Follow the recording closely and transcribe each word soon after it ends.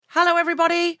Hello,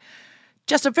 everybody.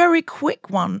 Just a very quick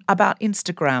one about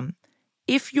Instagram.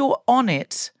 If you're on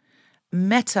it,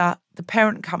 Meta, the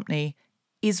parent company,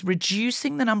 is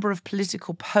reducing the number of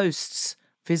political posts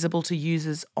visible to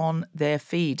users on their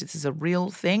feed. This is a real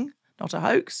thing, not a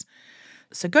hoax.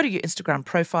 So go to your Instagram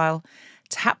profile,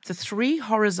 tap the 3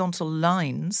 horizontal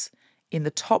lines in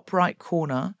the top right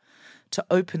corner to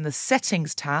open the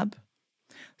Settings tab,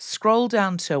 scroll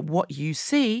down to What You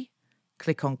See,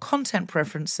 click on Content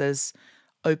Preferences,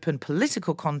 open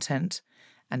Political Content,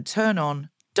 and turn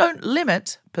on Don't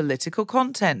Limit Political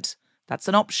Content. That's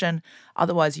an option.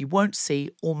 Otherwise, you won't see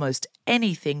almost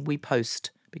anything we post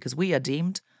because we are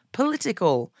deemed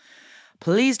political.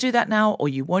 Please do that now, or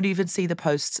you won't even see the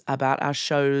posts about our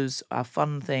shows, our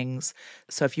fun things.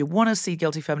 So if you want to see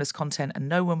Guilty Feminist content and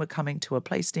know when we're coming to a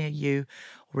place near you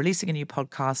or releasing a new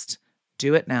podcast,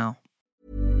 do it now.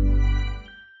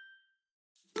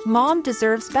 Mom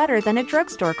deserves better than a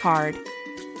drugstore card.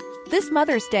 This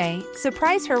Mother's Day,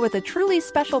 surprise her with a truly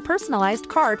special personalized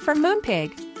card from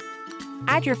Moonpig.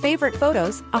 Add your favorite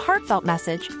photos, a heartfelt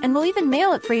message, and we'll even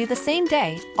mail it for you the same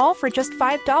day, all for just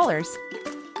 $5.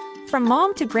 From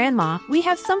mom to grandma, we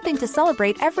have something to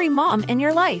celebrate every mom in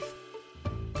your life.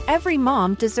 Every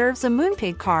mom deserves a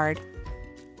Moonpig card.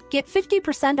 Get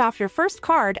 50% off your first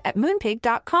card at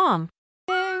moonpig.com.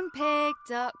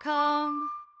 Moonpig.com.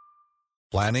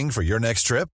 Planning for your next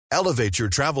trip? Elevate your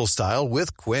travel style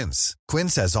with Quince.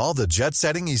 Quince has all the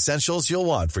jet-setting essentials you'll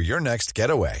want for your next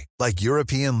getaway, like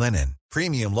European linen,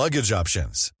 premium luggage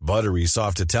options, buttery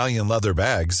soft Italian leather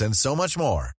bags, and so much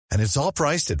more. And it's all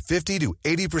priced at 50 to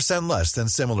 80% less than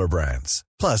similar brands.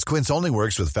 Plus, Quince only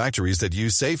works with factories that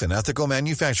use safe and ethical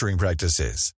manufacturing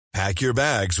practices. Pack your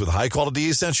bags with high-quality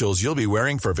essentials you'll be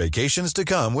wearing for vacations to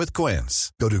come with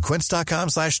Quince. Go to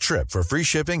quince.com/trip for free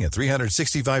shipping and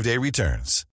 365-day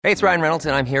returns. Hey, it's Ryan Reynolds,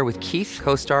 and I'm here with Keith,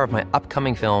 co-star of my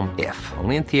upcoming film, If,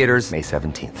 only in theaters May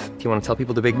 17th. Do you want to tell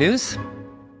people the big news?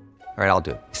 All right, I'll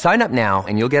do it. Sign up now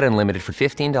and you'll get unlimited for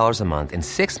 $15 a month and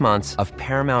 6 months of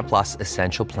Paramount Plus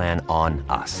Essential Plan on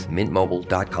us.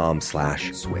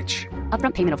 MintMobile.com/switch.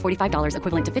 Upfront payment of $45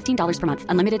 equivalent to $15 per month.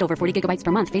 Unlimited over 40 gigabytes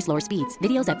per month. Face lower speeds.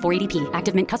 Videos at 480p.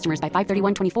 Active Mint customers by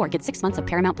 531.24 get 6 months of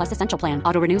Paramount Plus Essential Plan.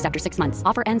 Auto renews after 6 months.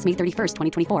 Offer ends May 31st,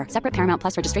 2024. Separate Paramount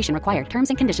Plus registration required. Terms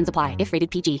and conditions apply if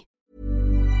rated PG.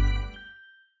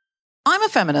 I'm a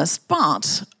feminist,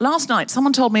 but last night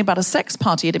someone told me about a sex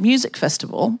party at a music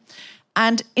festival,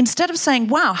 and instead of saying,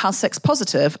 wow, how sex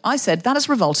positive, I said, that is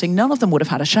revolting. None of them would have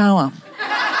had a shower.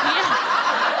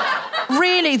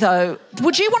 Really, though,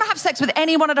 would you want to have sex with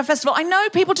anyone at a festival? I know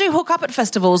people do hook up at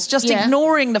festivals, just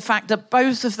ignoring the fact that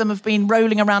both of them have been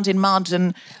rolling around in mud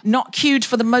and not queued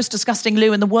for the most disgusting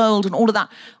loo in the world and all of that.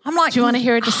 I'm like, do you want to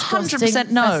hear a disgusting 100%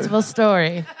 no. festival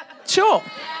story? Sure.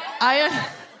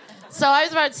 So I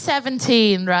was about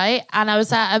 17, right? And I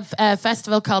was at a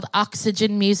festival called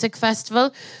Oxygen Music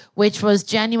Festival, which was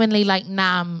genuinely like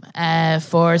NAMM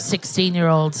for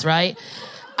 16-year-olds, right?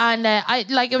 And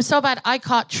it was so bad, I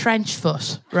caught trench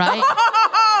foot, right?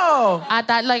 At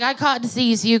that, I caught a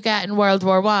disease you get in World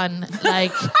War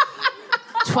I,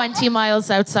 20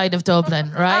 miles outside of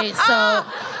Dublin, right? So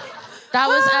that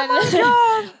was,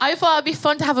 I thought it'd be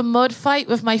fun to have a mud fight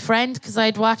with my friend because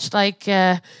I'd watched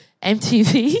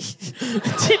MTV,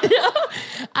 you know?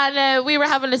 And we were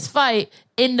having this fight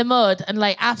in the mud and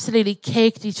absolutely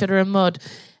caked each other in mud.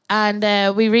 And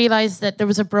we realised that there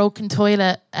was a broken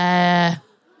toilet,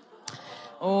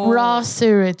 raw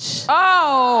sewage.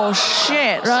 Oh,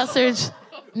 shit. Raw sewage.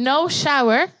 No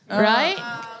shower, right?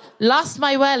 Lost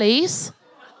my wellies.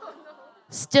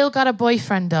 Still got a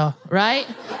boyfriend though, right?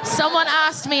 Someone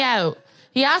asked me out.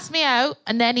 He asked me out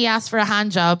and then he asked for a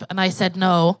hand job and I said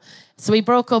no. So he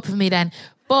broke up with me then.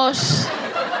 But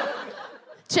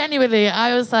genuinely,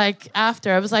 I was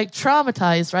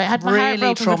traumatized, right? I had my heart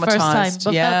broken for the first time,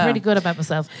 but felt pretty good about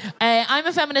myself. I'm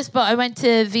a feminist, but I went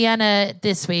to Vienna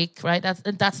this week, right?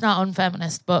 That's not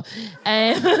unfeminist, but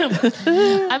I'm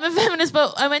a feminist,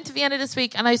 but I went to Vienna this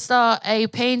week and I saw a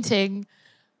painting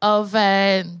of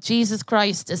Jesus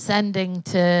Christ ascending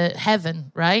to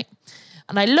heaven, right?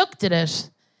 And I looked at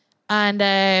it and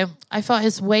I thought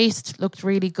his waist looked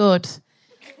really good.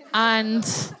 And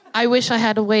I wish I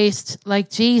had a waist like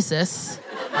Jesus.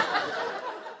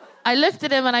 I looked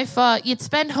at him and I thought, you'd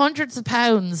spend hundreds of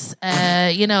pounds,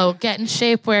 getting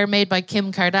shapewear made by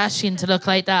Kim Kardashian to look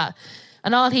like that.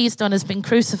 And all he's done is been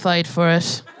crucified for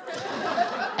it.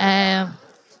 I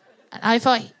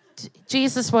thought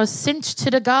Jesus was cinched to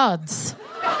the gods.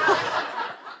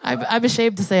 I'm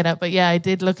ashamed to say that, but yeah, I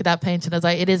did look at that painting. I was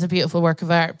like, it is a beautiful work of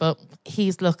art, but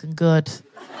he's looking good.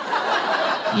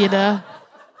 You know?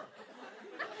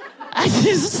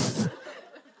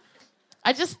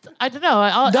 I don't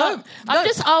know. I'm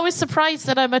just always surprised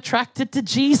that I'm attracted to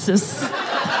Jesus.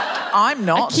 I'm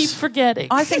not. I keep forgetting.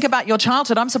 I think about your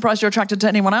childhood. I'm surprised you're attracted to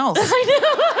anyone else. I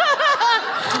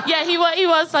know. Yeah, he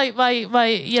was like my,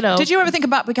 you know. Did you ever think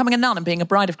about becoming a nun and being a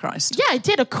bride of Christ? Yeah, I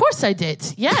did. Of course I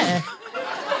did. Yeah.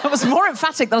 It was more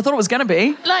emphatic than I thought it was going to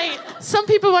be. Like, some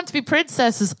people want to be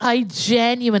princesses. I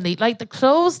genuinely, like the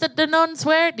clothes that the nuns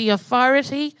wear, the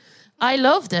authority, I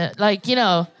loved it. Like, you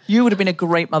know. You would have been a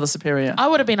great Mother Superior. I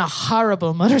would have been a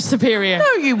horrible Mother Superior.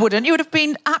 No, you wouldn't. You would have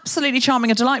been absolutely charming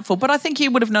and delightful, but I think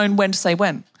you would have known when to say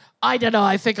when. I don't know.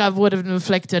 I think I would have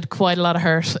inflicted quite a lot of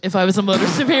hurt if I was a Mother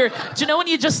Superior. Do you know when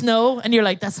you just know and you're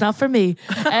like, that's not for me?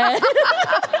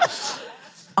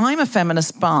 I'm a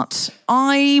feminist, but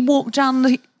I walked down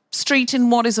the street in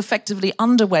what is effectively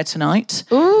underwear tonight.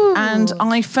 Ooh. And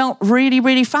I felt really,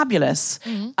 really fabulous.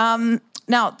 Mm-hmm.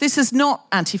 Now, this is not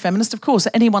anti-feminist, of course.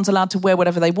 Anyone's allowed to wear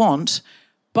whatever they want.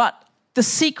 But the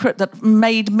secret that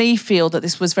made me feel that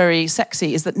this was very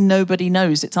sexy is that nobody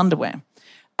knows it's underwear.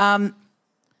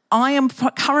 I am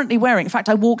currently wearing, in fact,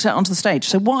 I walked out onto the stage.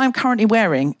 So what I'm currently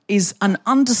wearing is an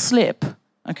underslip.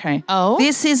 Okay. Oh.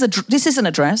 This isn't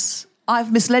a dress.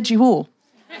 I've misled you all.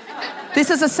 This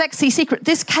is a sexy secret.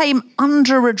 This came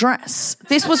under a dress.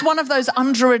 This was one of those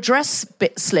under a dress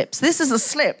bit slips. This is a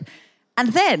slip.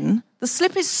 And then the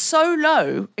slip is so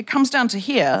low, it comes down to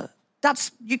here.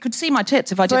 You could see my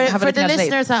tits if I didn't have anything For the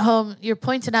underneath. listeners at home, you're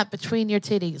pointing at between your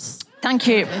titties. Thank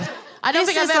you. I don't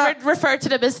think I've ever referred to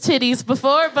them as titties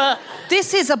before, but...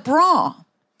 This is a bra.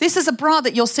 This is a bra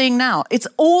that you're seeing now. It's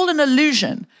all an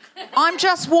illusion. I'm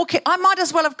just walking... I might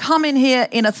as well have come in here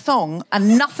in a thong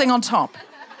and nothing on top.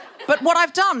 But what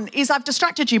I've done is I've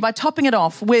distracted you by topping it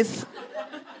off with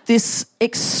this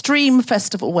extreme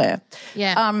festival wear.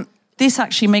 Yeah. This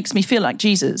actually makes me feel like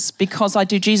Jesus because I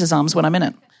do Jesus arms when I'm in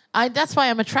it. That's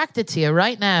why I'm attracted to you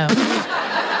right now.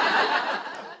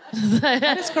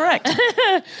 That is correct.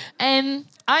 I'm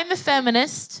a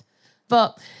feminist,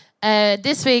 but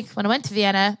this week when I went to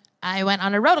Vienna, I went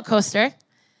on a roller coaster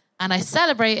and I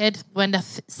celebrated when the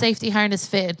safety harness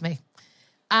fitted me.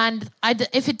 And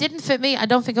if it didn't fit me, I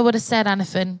don't think I would have said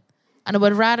anything. And I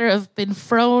would rather have been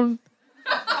thrown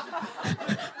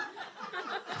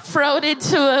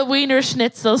into a Wiener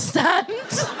Schnitzel stand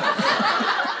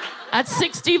at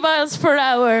 60 miles per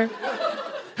hour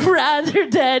rather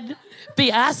than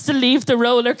be asked to leave the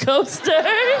roller coaster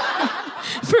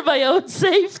for my own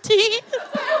safety.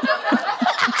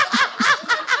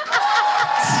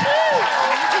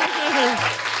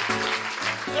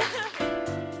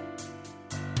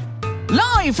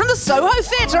 Live from the Soho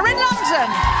Theatre in London,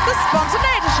 the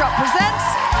Spontaneity Shop presents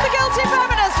The Guilty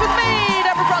Feminist with me,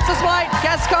 Deborah Frances-White,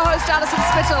 guest co-host Alison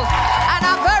Spittle, and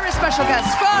our very special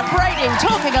guest, Fern Brady,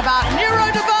 talking about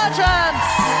neurodivergence.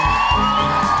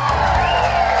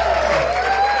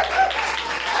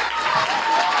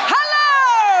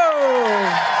 Hello!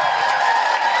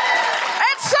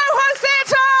 It's Soho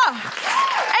Theatre!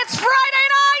 It's Friday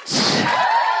night!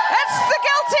 It's The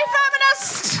Guilty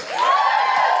Feminist!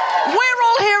 We're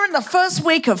all here in the first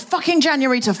week of fucking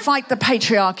January to fight the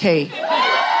patriarchy.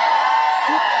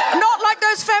 Not like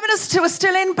those feminists who are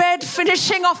still in bed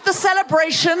finishing off the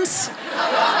celebrations.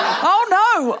 Oh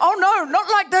no, not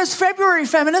like those February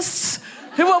feminists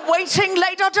who are waiting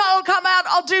later. I'll come out,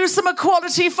 I'll do some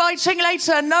equality fighting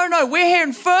later. No, we're here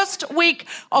in first week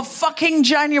of fucking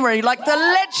January, like the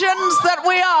legends that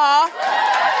we are.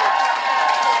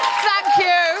 Thank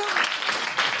you.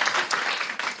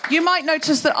 You might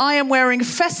notice that I am wearing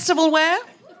festival wear.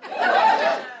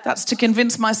 That's to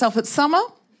convince myself it's summer.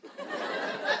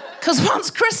 Because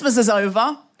once Christmas is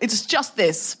over, it's just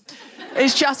this.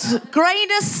 It's just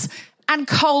greyness and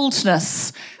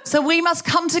coldness. So we must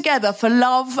come together for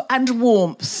love and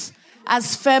warmth,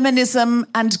 as feminism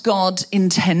and God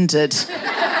intended.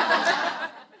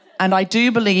 And I do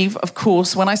believe, of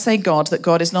course, when I say God, that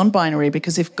God is non-binary,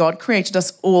 because if God created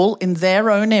us all in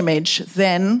their own image,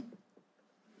 then...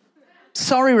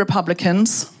 Sorry,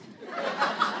 Republicans.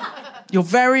 You're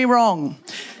very wrong.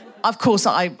 Of course,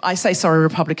 I say sorry,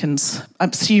 Republicans. I'm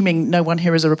assuming no one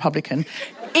here is a Republican.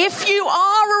 If you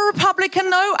are a Republican,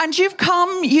 though, and you've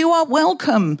come, you are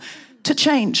welcome to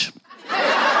change.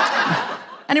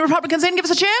 Any Republicans in? Give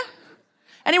us a cheer.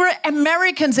 Any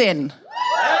Americans in?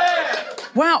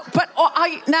 Wow. But all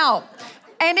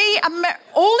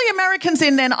the Americans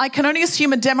in, then, I can only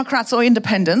assume are Democrats or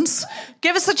independents.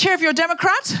 Give us a cheer if you're a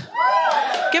Democrat.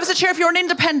 Give us a cheer if you're an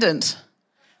independent.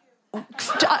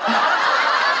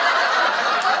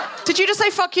 Did you just say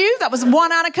fuck you? That was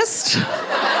one anarchist.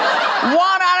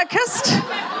 One anarchist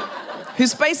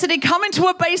who's basically come into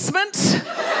a basement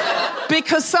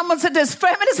because someone said there's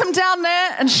feminism down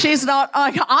there, and she's not.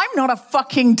 I'm not a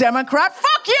fucking Democrat.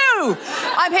 Fuck you!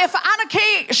 I'm here for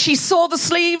anarchy. She saw the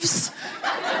sleeves.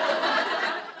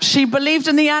 She believed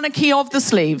in the anarchy of the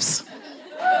sleeves.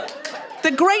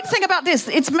 The great thing about this,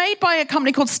 it's made by a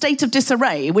company called State of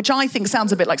Disarray, which I think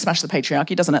sounds a bit like Smash the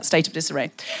Patriarchy, doesn't it? State of Disarray.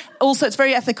 Also, it's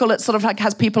very ethical. It sort of like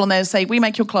has people on there who say, we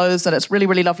make your clothes, and it's really,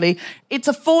 really lovely. It's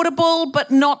affordable, but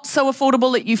not so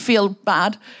affordable that you feel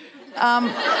bad.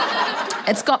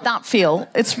 It's got that feel.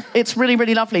 It's really,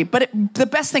 really lovely. But the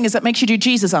best thing is it makes you do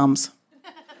Jesus arms.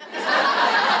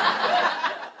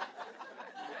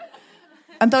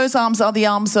 And those arms are the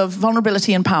arms of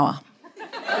vulnerability and power.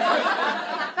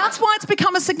 That's why it's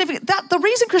become a significant... The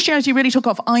reason Christianity really took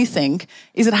off, I think,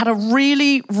 is it had a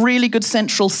really, really good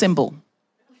central symbol.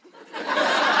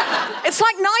 It's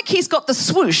like Nike's got the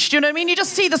swoosh, do you know what I mean? You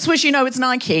just see the swoosh, you know it's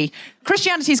Nike.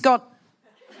 Christianity's got...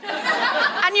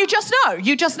 And you just know.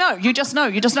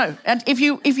 And if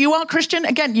you are Christian,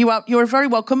 again, you're very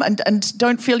welcome, and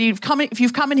don't feel if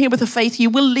you've come in here with a faith,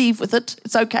 you will leave with it.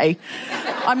 It's okay.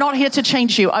 I'm not here to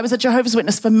change you. I was a Jehovah's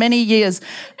Witness for many years,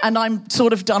 and I'm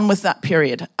sort of done with that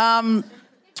period.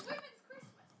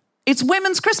 It's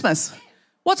Women's Christmas.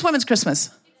 What's Women's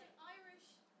Christmas?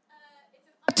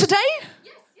 It's Irish. Today?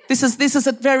 Yes. This is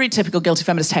a very typical guilty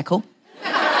feminist heckle.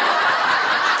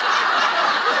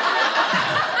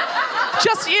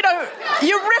 Just, you're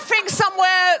riffing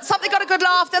somewhere, something got a good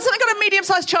laugh, then something got a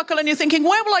medium-sized chuckle, and you're thinking,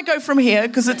 where will I go from here?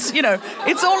 Because it's,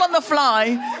 it's all on the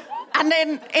fly. And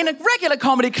then in a regular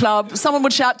comedy club, someone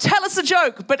would shout, tell us a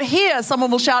joke. But here,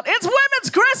 someone will shout, it's Women's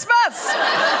Christmas!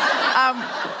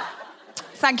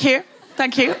 Thank you.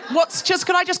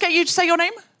 Could I just get you to say your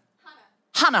name?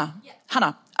 Hannah. Yes.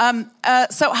 Hannah.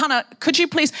 So, Hannah, could you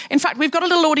please... In fact, we've got a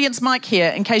little audience mic here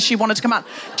in case you wanted to come out.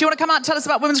 Do you want to come out and tell us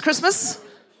about Women's Christmas?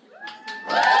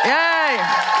 Yay!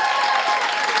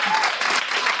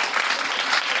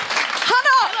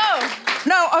 Hannah! Hello.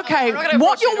 No, okay.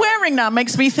 What you're wearing now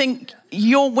makes me think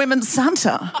you're Women's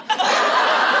Santa.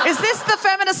 Is this the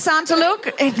feminist Santa look?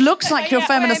 It looks like you're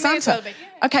feminist Santa.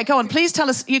 Okay, go on. Please tell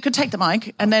us. You could take the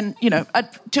mic and then,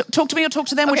 talk to me or talk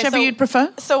to them, whichever you'd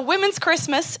prefer. So Women's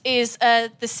Christmas is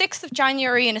the 6th of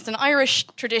January, and it's an Irish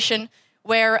tradition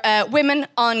where women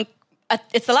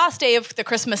it's the last day of the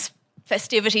Christmas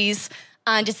festivities,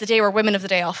 and it's the day where women have the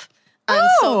day off. And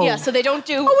so they don't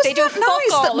do... they do nice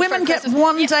that women get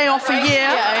one day off a year?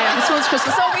 Yeah. This one's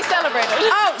Christmas. So we celebrate it.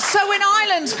 Oh, so in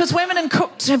Ireland, because women have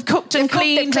cooked and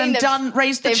cleaned and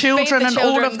raised the children and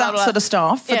all of that sort of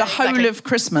stuff for the whole of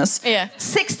Christmas. Yeah.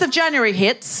 6th of January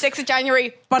hits. 6th of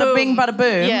January, bada bing, bada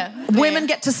boom. Yeah. Women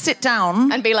get to sit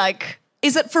down. And be like...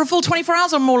 Is it for a full 24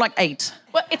 hours or more like 8?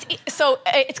 Well,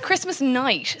 it's Christmas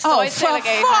night. So I'd say like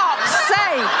 8. Fuck's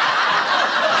sake!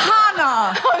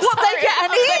 Hannah! They get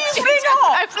an evening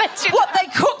off! What, they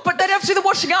cook, but they don't have to do the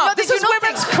washing up? No, this is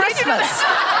Women's Christmas.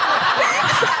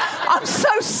 I'm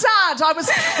so sad.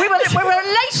 We were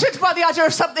elated by the idea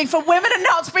of something for women, and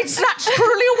now it's been snatched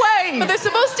cruelly away. But they're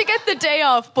supposed to get the day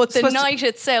off, but the night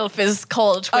itself is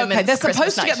called Women's Christmas. They're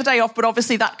supposed to get the day off, but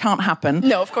obviously that can't happen.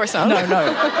 No, of course not.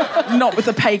 No. Not with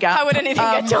the pay gap. How would anything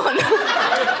get done?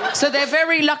 So they're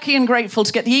very lucky and grateful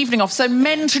to get the evening off. So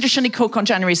men traditionally cook on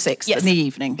January 6th in the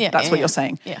evening. Yeah, that's what you're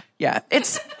saying. Yeah.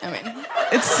 It's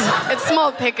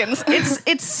small pickings.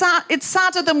 It's sad. It's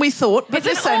sadder than we thought. But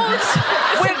listen,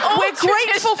 we're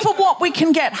grateful for what we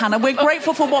can get, Hannah. We're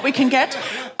grateful for what we can get.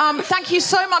 Thank you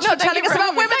so much for telling us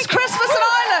about Women's Christmas in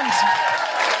Ireland.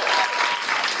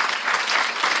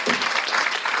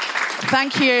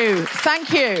 Thank you.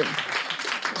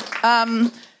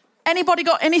 Anybody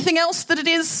got anything else that it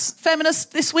is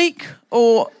feminist this week?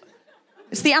 Or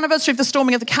it's the anniversary of the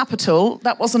storming of the Capitol.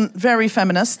 That wasn't very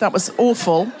feminist. That was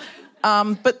awful.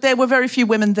 But there were very few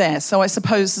women there, so I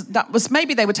suppose that was...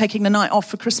 Maybe they were taking the night off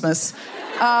for Christmas.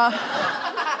 Well,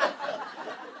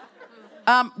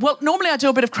 normally I do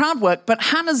a bit of crowd work, but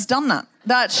Hannah's done that.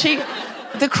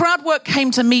 The crowd work came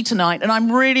to me tonight, and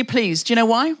I'm really pleased. Do you know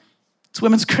why? It's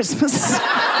Women's Christmas.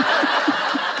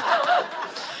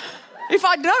 If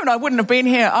I'd known, I wouldn't have been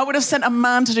here. I would have sent a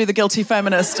man to do the guilty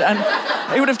feminist, and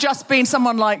it would have just been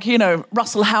someone like,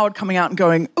 Russell Howard coming out and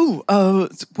going,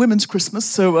 it's Women's Christmas,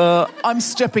 so I'm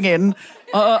stepping in.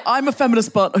 I'm a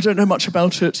feminist, but I don't know much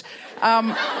about it.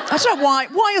 I don't know why.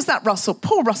 Why is that Russell?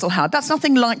 Poor Russell Howard. That's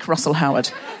nothing like Russell Howard.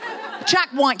 Jack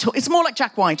Whitehall. It's more like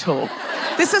Jack Whitehall.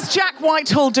 This is Jack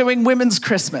Whitehall doing Women's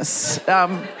Christmas.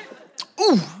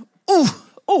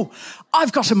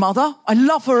 I've got a mother. I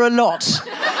love her a lot.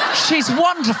 She's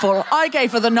wonderful. I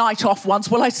gave her the night off once.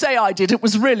 Well, I say I did. It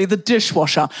was really the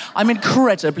dishwasher. I'm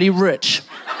incredibly rich.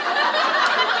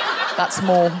 That's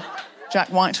more Jack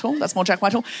Whitehall. That's more Jack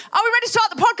Whitehall. Are we ready to start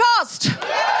the podcast?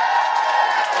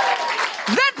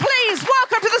 Then please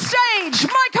welcome to the stage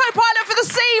my co-pilot for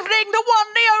this evening, the one,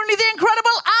 the only, the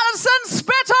incredible Alison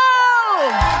Spittle.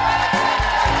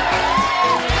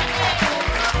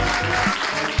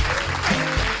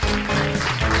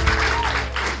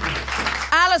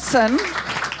 Alison.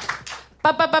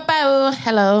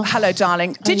 Hello. Hello,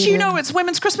 darling. Did you know it's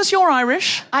Women's Christmas? You're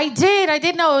Irish. I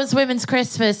did know it was Women's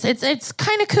Christmas. It's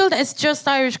kind of cool that it's just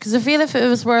Irish, because I feel if it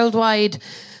was worldwide,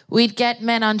 we'd get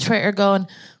men on Twitter going,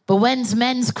 but when's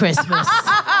men's Christmas?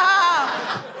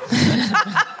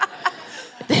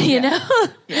 You know?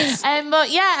 Yes.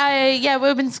 But yeah,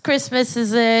 Women's Christmas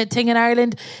is a thing in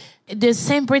Ireland. There's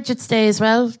St. Bridget's Day as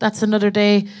well. That's another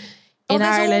day in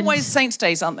Ireland. There's always Saints'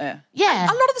 Days, aren't there? Yeah.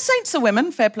 A lot of the saints are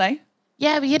women, fair play.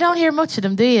 Yeah, but you don't hear much of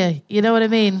them, do you? You know what I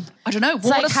mean? I don't know. It's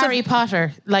like Harry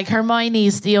Potter. Like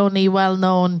Hermione's the only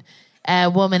well-known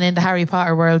woman in the Harry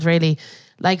Potter world, really.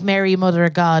 Like Mary, Mother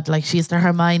of God. Like she's the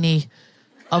Hermione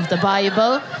of the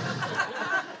Bible.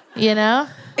 You know?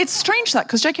 It's strange that,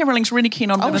 because J.K. Rowling's really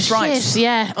keen on women's rights.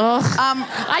 Yeah. Oh.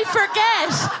 I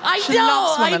forget. She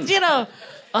loves women.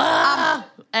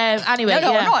 Anyway,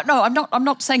 I'm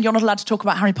not saying you're not allowed to talk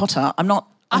about Harry Potter. I'm not.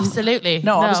 Absolutely.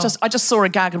 No, I just saw a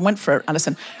gag and went for it,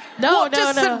 Alison. What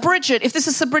does St. Bridget, if this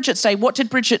is St. Bridget's Day, what did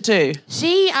Bridget do?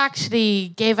 She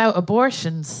actually gave out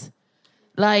abortions.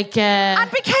 And became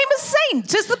a saint.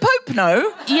 Does the Pope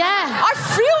know? Yeah. I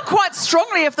feel quite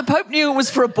strongly if the Pope knew it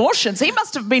was for abortions. He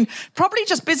must have been probably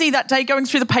just busy that day going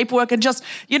through the paperwork and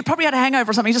you'd probably had a hangover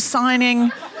or something, just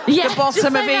signing the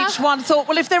bottom of each one. Thought,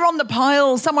 well, if they're on the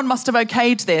pile, someone must have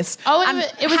okayed this. It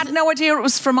was, had no idea it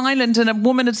was from Ireland and a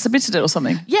woman had submitted it or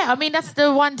something. Yeah, I mean, that's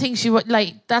the one thing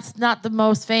that's not the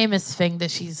most famous thing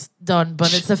that she's done,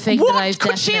 but it's a thing that I've What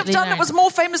could she have done that was more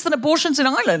famous than abortions in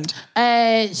Ireland?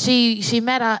 She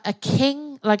met a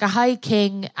king, like a high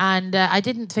king, and I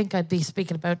didn't think I'd be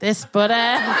speaking about this, but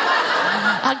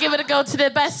I'll give it a go to the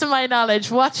best of my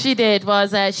knowledge. What she did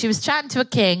was she was chatting to a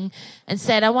king and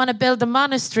said, I want to build a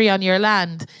monastery on your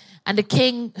land. And the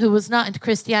king, who was not into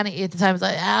Christianity at the time, was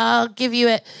like, I'll give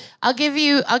you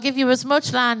as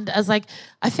much land as I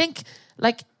think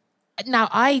now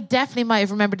I definitely might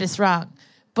have remembered this wrong,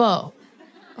 but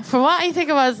from what I think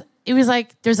it was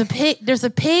like there's a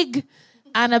pig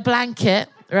and a blanket,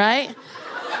 right?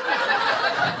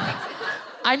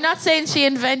 I'm not saying she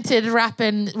invented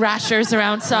wrapping rashers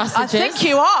around sausages. I think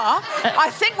you are. I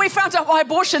think we found out why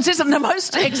abortions isn't the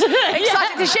most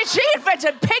exciting. She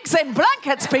invented pigs in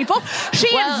blankets, people. She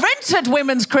invented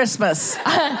women's Christmas.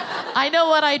 I know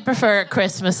what I'd prefer at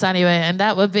Christmas anyway, and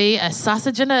that would be a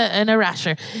sausage and a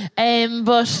rasher.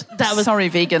 But that was... Sorry,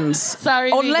 vegans. Sorry,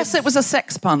 Unless it was a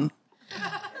sex pun.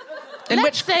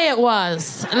 Let's say it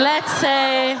was. Let's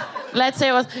say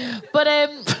it was. But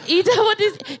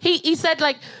he said,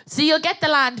 so you'll get the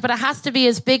land, but it has to be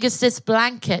as big as this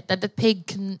blanket that the pig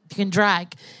can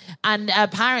drag. And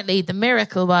apparently the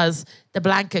miracle was the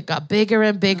blanket got bigger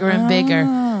and bigger and bigger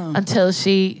until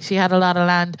she had a lot of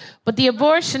land. But the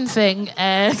abortion thing,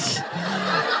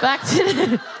 back to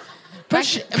the...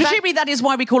 Presumably that is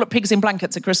why we call it pigs in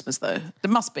blankets at Christmas, though.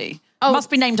 There must be. It must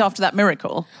be named after that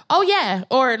miracle. Oh, yeah.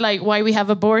 Or, why we have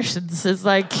abortions is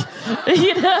Well,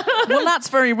 that's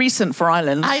very recent for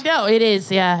Ireland. I know, it is,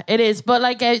 yeah. It is. But,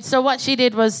 so what she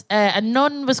did was a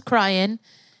nun was crying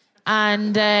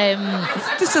and...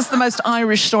 this is the most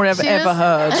Irish story I've ever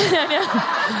heard.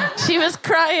 She was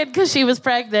crying because she was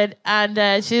pregnant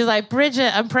and she was like,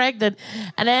 Bridget, I'm pregnant.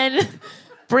 And then...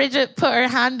 Bridget put her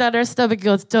hand on her stomach and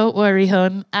goes, don't worry,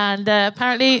 hun. And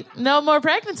apparently no more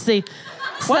pregnancy.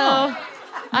 Wow. So,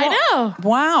 I know.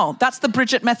 Wow. That's the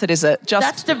Bridget method, is it?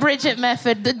 That's the Bridget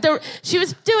method. She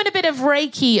was doing a bit of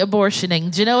Reiki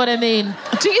abortioning. Do you know what I mean?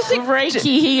 Do you think... Reiki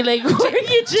healing,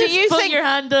 where you just put your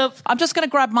hand up. I'm just going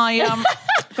to grab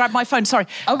my phone. Sorry.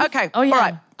 Okay. Oh, yeah. All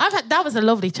right. That was a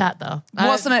lovely chat, though.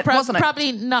 Wasn't it?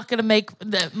 Probably not going to make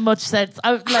much sense.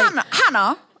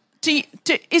 Hannah...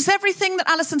 is everything that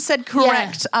Alison said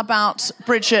correct about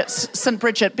St.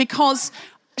 Bridget? Because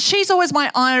she's always my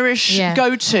Irish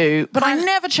go-to, but I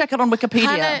never check it on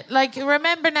Wikipedia. Hannah,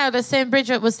 remember now that St.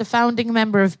 Bridget was the founding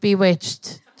member of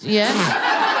Bewitched. Yeah?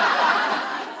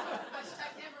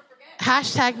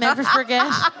 Hashtag never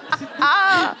forget.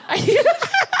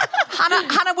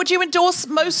 Hannah, would you endorse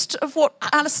most of what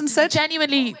Alison said?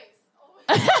 Genuinely.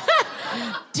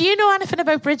 Do you know anything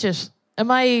about Bridget? Am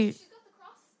I...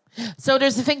 So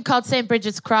there's a thing called St.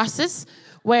 Bridget's Crosses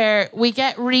where we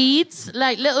get reeds,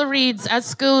 little reeds as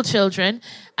school children,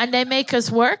 and they make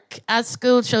us work as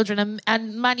school children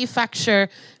and manufacture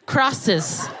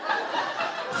crosses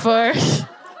for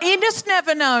You just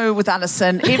never know with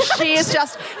Alison. If she is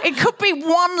just... It could be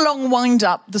one long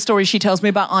wind-up, the story she tells me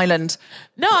about Ireland.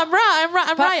 No, I'm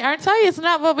right, aren't I? Isn't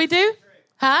that what we do?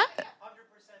 Huh? 100%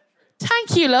 true.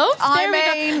 Thank you, love. There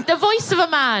we go. The voice of a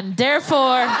man,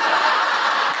 therefore...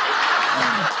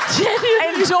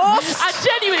 Genuinely endorsed. I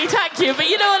genuinely thank you, but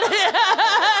you know what?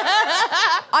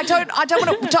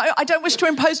 I don't wish to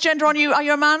impose gender on you. Are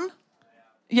you a man?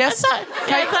 Yes.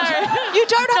 Okay. You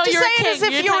don't have to say it as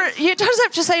if you're. You don't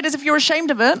have to say it as if you're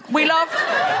ashamed of it. We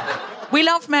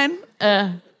love men.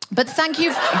 But thank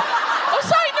you. Oh,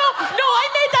 sorry. No. I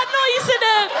made that noise in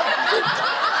a.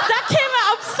 That came out.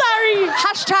 I'm sorry.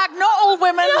 Hashtag not all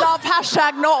women love.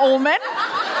 Hashtag not all men. No.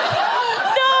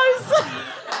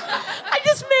 I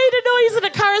just made a noise and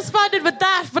it corresponded with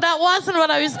that, but that wasn't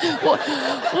what I was...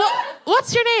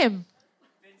 What's your name?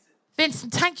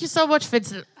 Vincent. Thank you so much,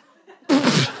 Vincent.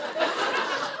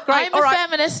 I'm a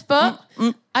feminist, but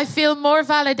I feel more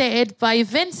validated by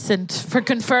Vincent for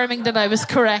confirming that I was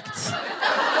correct.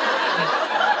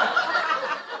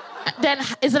 Then,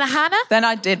 is it a Hannah? Then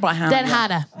I did by Hannah. Then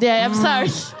Hannah. Yeah, I'm sorry.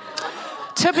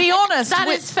 To be honest... That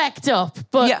is fecked up,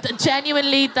 but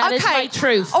genuinely, that is my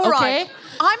truth. All right. Okay?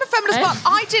 I'm a feminist, but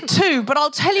I did too, but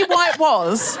I'll tell you why it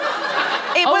was.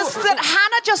 It was that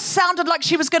Hannah just sounded like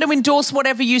she was going to endorse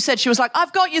whatever you said. She was like,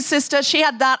 I've got your sister. She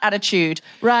had that attitude.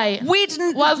 Right. We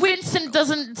didn't... Well, Vincent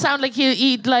doesn't sound like you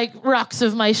eat, like, rocks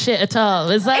of my shit at all.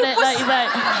 Is that it?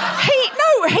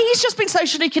 He's just been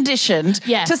socially conditioned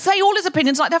to say all his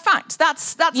opinions like they're facts.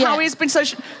 That's how he's been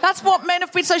socially... That's what men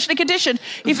have been socially conditioned.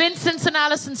 Vincent's an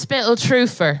Alison Spittle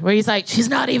truther, where he's like, she's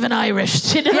not even Irish.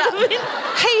 Do you know what I mean?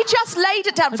 He just laid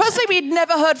it down. Firstly, we'd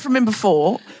never heard from him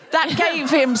before. That gave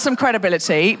him some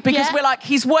credibility because we're like,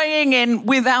 he's weighing in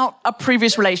without a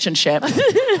previous relationship.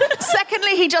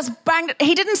 Secondly, he just banged it.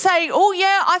 He didn't say, oh,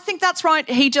 yeah, I think that's right.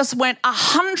 He just went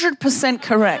 100%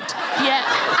 correct. Yeah.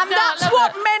 And that's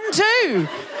what men do.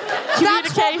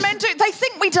 That's what men do. They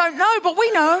think we don't know, but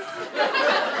we know.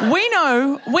 We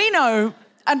know.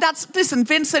 And listen,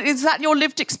 Vincent, is that your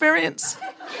lived experience?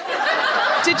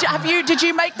 Did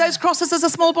you make those crosses as a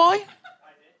small boy?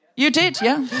 You did,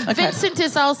 yeah. Okay. Vincent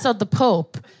is also the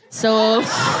Pope, so...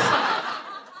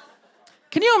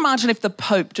 Can you imagine if the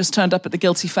Pope just turned up at the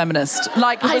Guilty Feminist?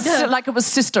 Like it was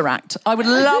Sister Act. I would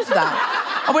love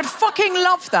that. I would fucking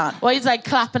love that. Well, he's like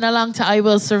clapping along to I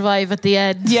Will Survive at the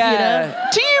end. Yeah. You know?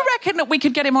 Do you reckon that we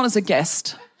could get him on as a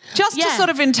guest? Just to sort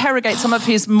of interrogate some of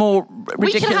his more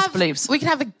ridiculous beliefs. We can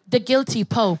have the Guilty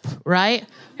Pope, right?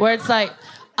 Where it's like,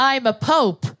 I'm a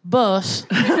Pope, but...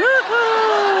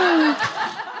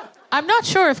 I'm not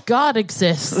sure if God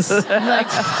exists. Like,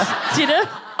 do you know?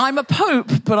 I'm a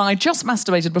Pope, but I just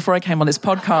masturbated before I came on this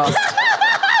podcast.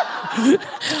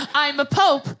 I'm a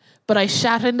Pope, but I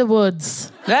shat in the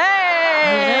woods.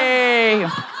 Hey! You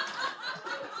know?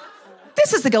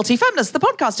 This is The Guilty Feminist, the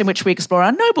podcast in which we explore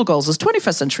our noble goals as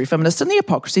 21st century feminists and the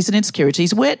hypocrisies and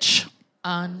insecurities which...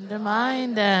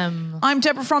 undermine them. I'm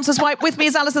Deborah Frances White. With me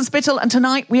is Alison Spittle, and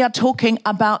tonight we are talking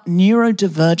about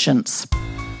neurodivergence.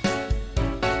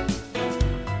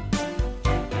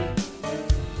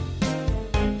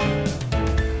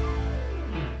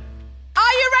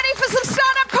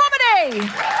 Hey. Then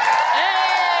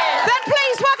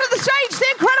please welcome to the stage the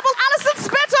incredible Alison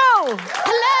Spittle.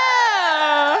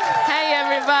 Hello. Hey,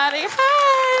 everybody.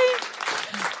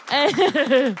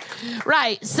 Hi.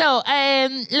 Right. So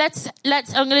let's.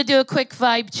 I'm going to do a quick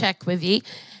vibe check with you.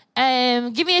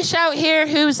 Give me a shout here.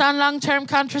 Who's on long-term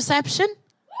contraception?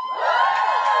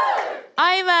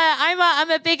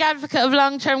 I'm a big advocate of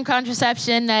long-term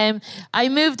contraception. I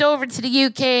moved over to the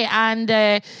UK, and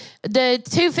the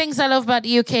two things I love about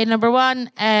the UK, number one,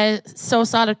 So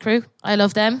Solid Crew. I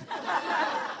love them.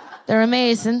 They're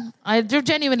amazing. They're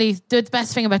genuinely the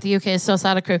best thing about the UK is So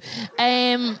Solid Crew.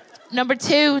 Number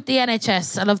two, the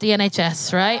NHS. I love the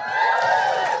NHS, right?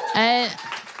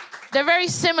 They're very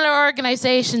similar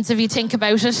organisations if you think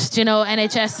about it, you know,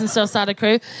 NHS and So Solid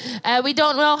Crew. We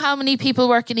don't know how many people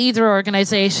work in either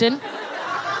organisation.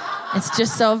 It's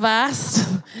just so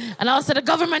vast. And also the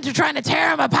government are trying to tear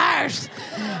them apart.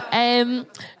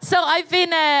 So I've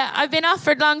been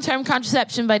offered long-term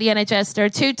contraception by the NHS. There are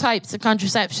two types of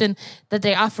contraception that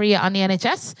they offer you on the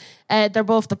NHS. They're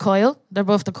both the coil.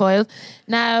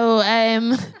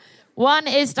 Now, one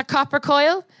is the copper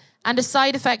coil. And the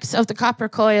side effects of the copper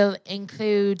coil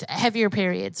include heavier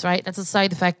periods, right? That's a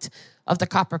side effect of the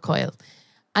copper coil.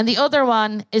 And the other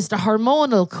one is the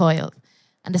hormonal coil.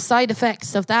 And the side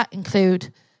effects of that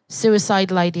include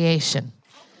suicidal ideation.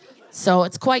 So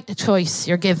it's quite the choice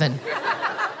you're given.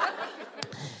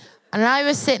 And I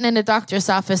was sitting in the doctor's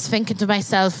office thinking to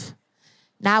myself,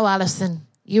 now, Alison,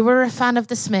 You were a fan of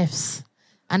the Smiths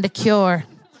and The Cure.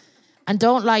 And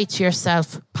don't lie to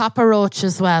yourself. Papa Roach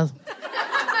as well.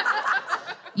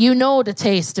 You know the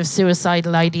taste of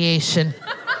suicidal ideation.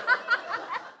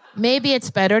 Maybe it's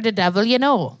better the devil you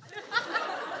know.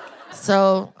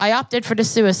 So I opted for the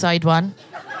suicide one.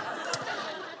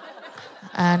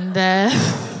 And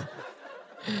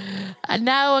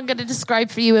now I'm going to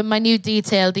describe for you in minute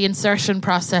detail the insertion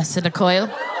process in a coil.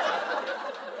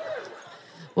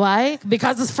 Why?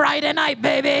 Because it's Friday night,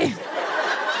 baby.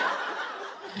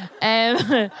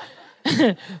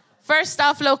 First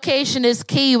off, location is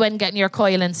key when getting your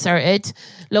coil inserted.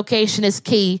 Location is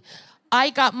key.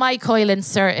 I got my coil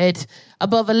inserted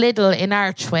above a Lidl in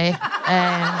Archway.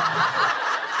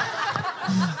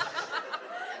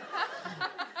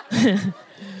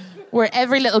 Where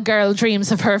every little girl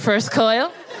dreams of her first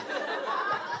coil.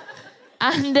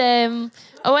 And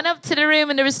I went up to the room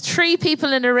and there was 3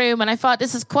 people in the room, and I thought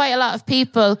this is quite a lot of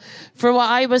people for what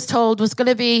I was told was going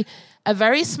to be a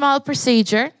very small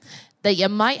procedure that you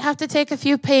might have to take a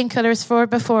few painkillers for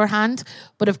beforehand,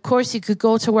 but of course you could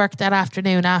go to work that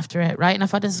afternoon after it, right? And I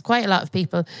thought this is quite a lot of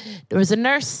people. There was a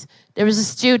nurse, there was a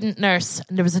student nurse,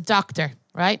 and there was a doctor,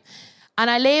 right?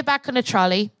 And I lay back on a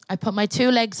trolley, I put my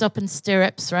 2 legs up in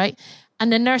stirrups, right?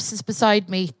 And the nurse is beside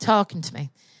me talking to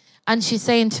me. And she's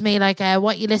saying to me, like,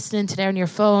 what are you listening to there on your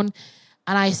phone?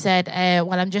 And I said,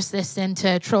 well, I'm just listening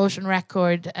to Trojan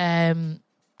Record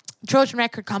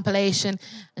compilation.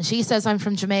 And she says I'm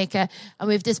from Jamaica, and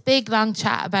we have this big long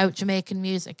chat about Jamaican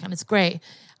music, and it's great.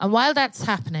 And while that's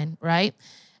happening, right,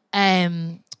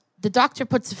 the doctor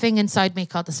puts a thing inside me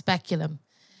called the speculum.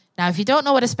 Now, if you don't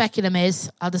know what a speculum is,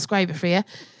 I'll describe it for you.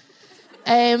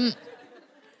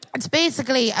 It's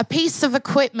basically a piece of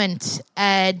equipment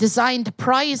designed to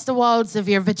prise the walls of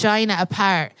your vagina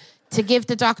apart to give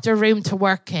the doctor room to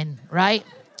work in, right?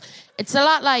 It's a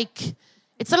lot like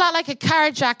a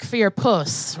car jack for your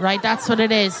puss, right? That's what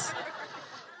it is.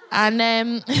 And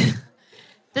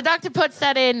the doctor puts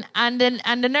that in, and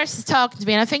the nurse is talking to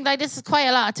me, and I think, like, this is quite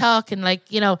a lot of talking.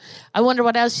 Like, you know, I wonder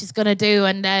what else she's going to do.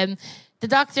 And the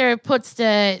doctor puts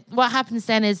what happens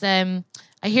then is I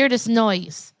hear this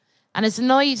noise, and it's a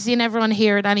noise you never want to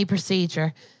hear at any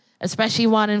procedure, especially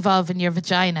one involving your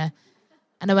vagina.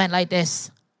 And I went like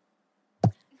this.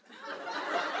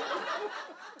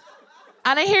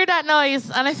 And I hear that noise,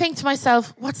 and I think to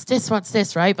myself, what's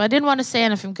this, right? But I didn't want to say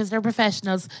anything because they're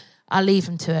professionals. I'll leave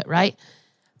them to it, right?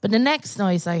 But the next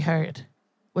noise I heard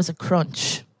was a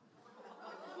crunch.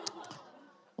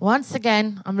 Once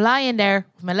again, I'm lying there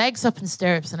with my legs up in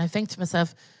stirrups, and I think to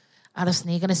myself, Alison,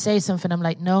 are you going to say something? I'm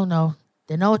like, no.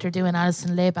 They know what they're doing,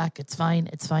 Alison. Lay back. It's fine.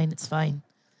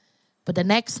 But the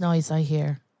next noise I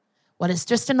hear, well, it's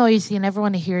just a noise you never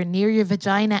want to hear near your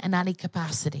vagina in any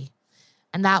capacity.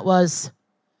 And that was,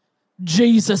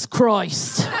 Jesus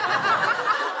Christ.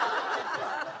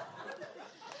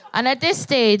 And at this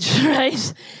stage,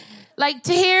 right, like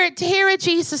to hear a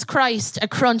Jesus Christ, a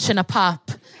crunch and a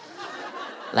pop,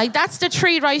 like that's the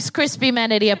 3 Rice Krispie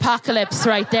men of the apocalypse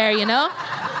right there, you know?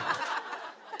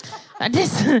 At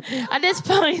this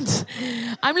point,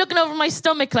 I'm looking over my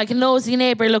stomach like a nosy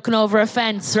neighbour looking over a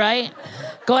fence, right?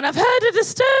 Going, I've had a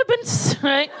disturbance,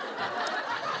 right?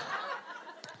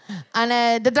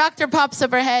 And the doctor pops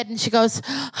up her head and she goes,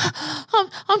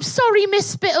 I'm sorry, Miss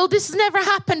Spittle, this has never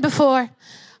happened before.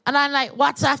 And I'm like,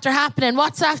 what's after happening?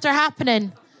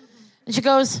 And she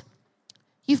goes,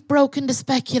 you've broken the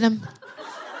speculum.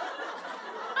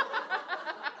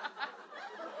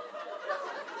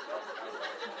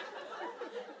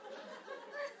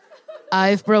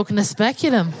 I've broken a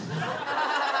speculum.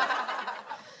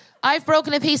 I've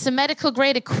broken a piece of medical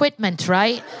grade equipment,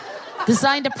 right?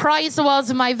 Designed to prise the walls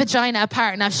of my vagina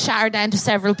apart, and I've shattered down to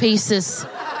several pieces.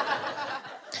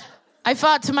 I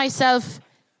thought to myself,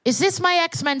 is this my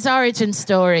X-Men's origin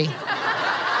story?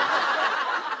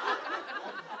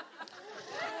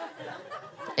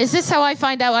 Is this how I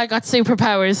find out I got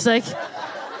superpowers? Like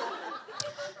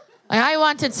I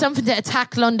wanted something to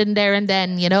attack London there and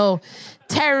then, you know.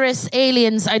 Terrorists,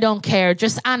 aliens, I don't care,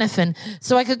 just anything.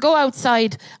 So I could go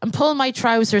outside and pull my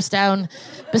trousers down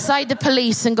beside the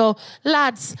police and go,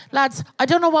 lads, I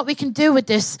don't know what we can do with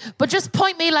this, but just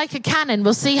point me like a cannon,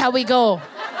 we'll see how we go.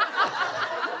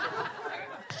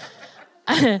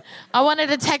 I wanted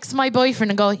to text my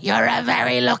boyfriend and go, you're a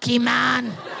very lucky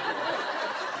man.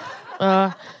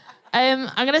 I'm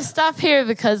going to stop here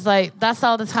because, like, that's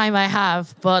all the time I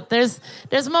have. But there's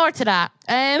more to that.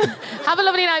 Have a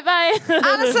lovely night. Bye.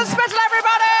 Alison Spittle,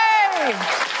 everybody!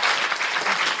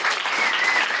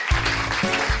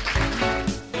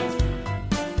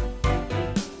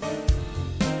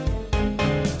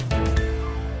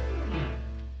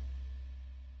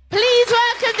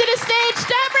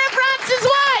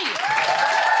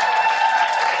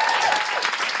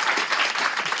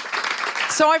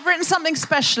 So I've written something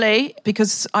specially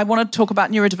because I want to talk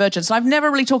about neurodivergence. I've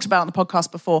never really talked about it on the podcast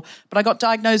before, but I got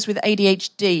diagnosed with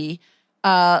ADHD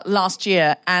last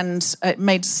year, and it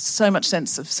made so much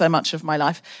sense of so much of my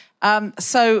life.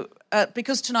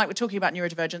 Because tonight we're talking about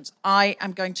neurodivergence, I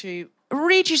am going to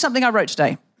read you something I wrote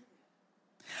today.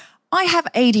 I have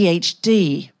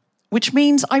ADHD, which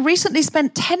means I recently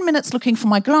spent 10 minutes looking for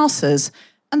my glasses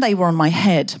and they were on my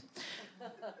head.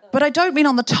 But I don't mean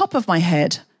on the top of my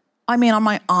head, I mean on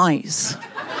my eyes.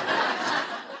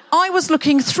 I was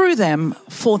looking through them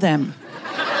for them.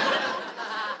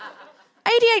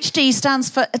 ADHD stands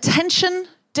for Attention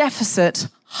Deficit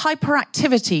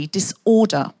Hyperactivity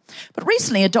Disorder. But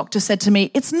recently a doctor said to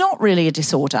me, it's not really a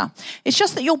disorder. It's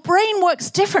just that your brain works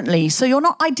differently, so you're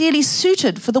not ideally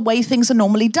suited for the way things are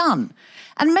normally done.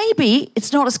 And maybe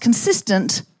it's not as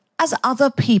consistent as other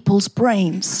people's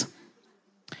brains.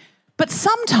 But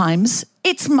sometimes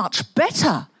it's much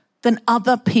better than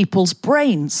other people's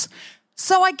brains.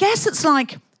 So I guess it's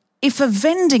like if a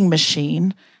vending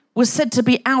machine was said to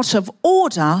be out of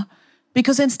order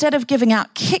because instead of giving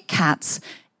out Kit Kats,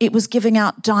 it was giving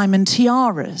out diamond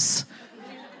tiaras.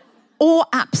 Or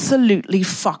absolutely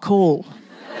fuck all,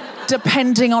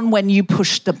 depending on when you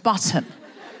pushed the button.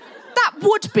 That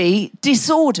would be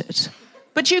disordered,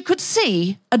 but you could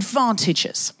see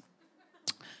advantages.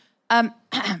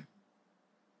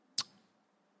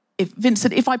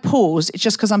 Vincent, if I pause, it's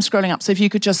just because I'm scrolling up, so if you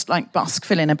could just,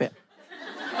 fill in a bit.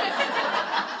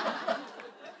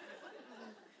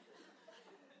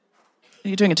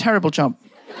 You're doing a terrible job.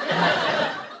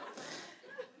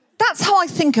 That's how I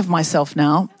think of myself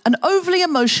now, an overly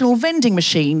emotional vending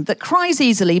machine that cries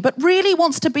easily but really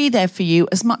wants to be there for you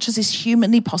as much as is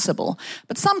humanly possible.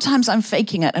 But sometimes I'm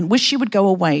faking it and wish you would go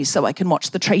away so I can watch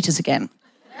The Traitors again.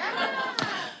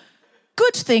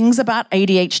 Good things about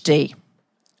ADHD.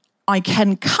 I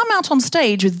can come out on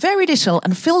stage with very little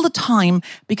and fill the time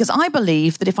because I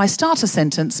believe that if I start a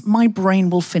sentence, my brain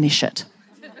will finish it.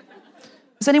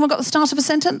 Has anyone got the start of a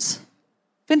sentence?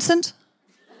 Vincent?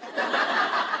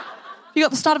 You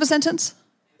got the start of a sentence?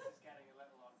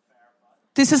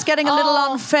 This is getting a little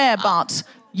unfair, but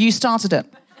you started it.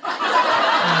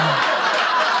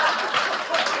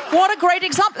 What a great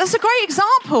example. That's a great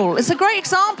example. It's a great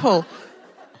example.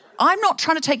 I'm not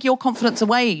trying to take your confidence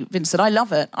away, Vincent. I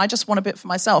love it. I just want a bit for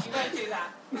myself. You won't do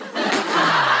that.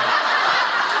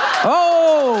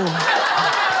 Oh!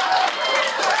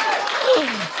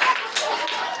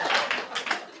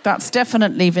 That's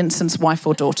definitely Vincent's wife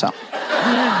or daughter.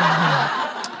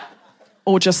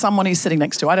 Or just someone he's sitting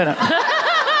next to. I don't know.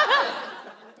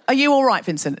 Are you all right,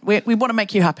 Vincent? We want to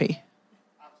make you happy.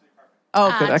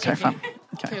 Oh, good. Okay, fine.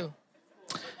 Okay. Cool.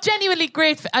 Genuinely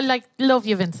great. I love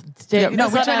you, Vincent. Yeah, no,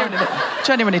 we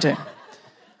genuinely do.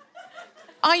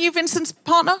 Are you Vincent's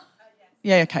partner?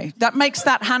 Yeah, okay. That makes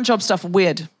that handjob stuff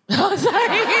weird. Oh,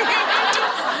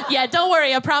 sorry. Yeah, don't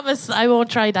worry. I promise I won't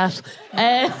try that.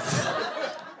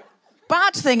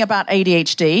 Bad thing about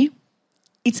ADHD,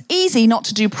 it's easy not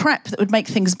to do prep that would make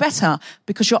things better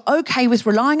because you're okay with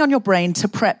relying on your brain to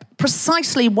prep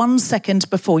precisely 1 second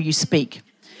before you speak.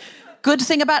 Good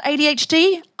thing about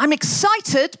ADHD, I'm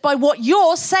excited by what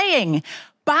you're saying.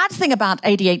 Bad thing about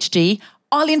ADHD,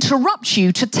 I'll interrupt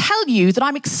you to tell you that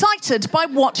I'm excited by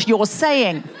what you're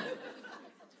saying.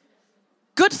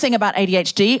 Good thing about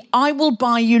ADHD, I will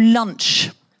buy you lunch.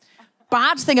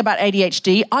 Bad thing about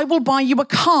ADHD, I will buy you a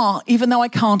car even though I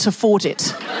can't afford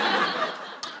it.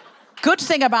 Good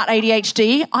thing about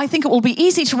ADHD, I think it will be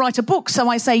easy to write a book, so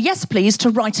I say yes, please,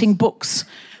 to writing books.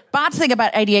 Bad thing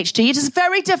about ADHD, it is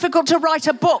very difficult to write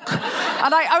a book,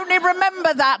 and I only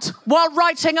remember that while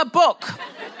writing a book.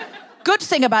 Good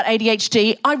thing about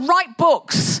ADHD, I write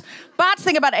books. Bad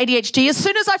thing about ADHD, as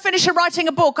soon as I finish writing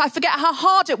a book, I forget how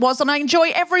hard it was, and I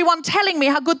enjoy everyone telling me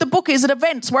how good the book is at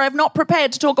events where I've not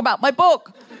prepared to talk about my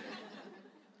book.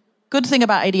 Good thing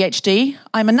about ADHD,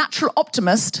 I'm a natural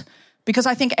optimist because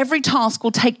I think every task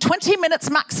will take 20 minutes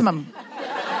maximum.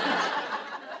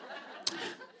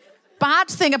 Bad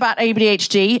thing about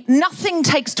ADHD, nothing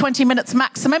takes 20 minutes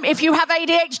maximum if you have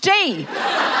ADHD.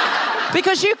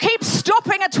 Because you keep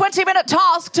stopping a 20-minute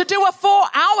task to do a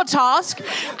 4-hour task,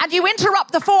 and you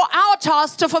interrupt the 4-hour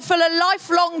task to fulfill a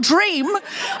lifelong dream,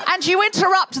 and you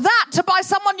interrupt that to buy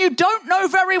someone you don't know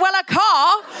very well a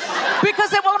car,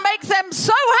 because it will make them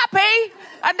so happy,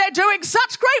 and they're doing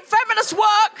such great feminist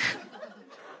work.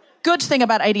 Good thing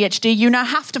about ADHD, you now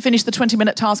have to finish the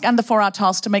 20-minute task and the 4-hour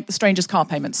task to make the stranger's car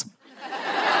payments.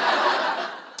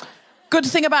 Good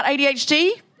thing about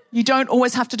ADHD, you don't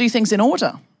always have to do things in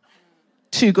order.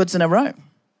 2 goods in a row.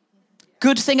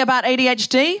 Good thing about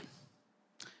ADHD,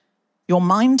 Your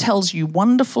mind tells you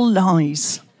wonderful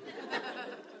lies.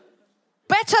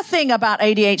 Better thing about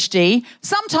ADHD,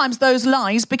 sometimes those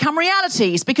lies become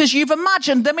realities because you've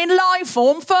imagined them in live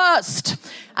form first.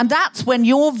 And that's when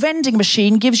your vending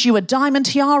machine gives you a diamond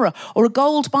tiara or a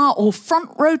gold bar or front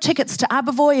row tickets to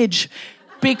ABBA Voyage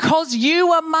because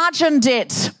you imagined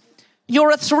it.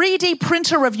 You're a 3D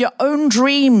printer of your own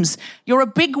dreams. You're a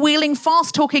big-wheeling,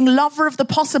 fast-talking lover of the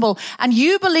possible, and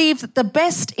you believe that the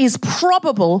best is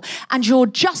probable, and you're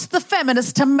just the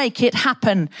feminist to make it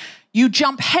happen. You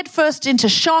jump headfirst into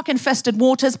shark-infested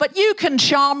waters, but you can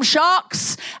charm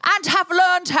sharks and have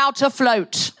learned how to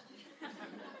float.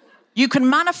 You can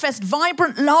manifest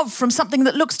vibrant love from something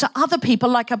that looks to other people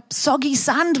like a soggy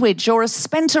sandwich or a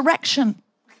spent erection.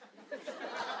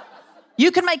 You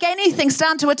can make anything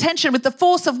stand to attention with the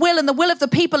force of will and the will of the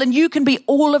people, and you can be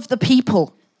all of the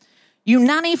people. You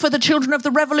nanny for the children of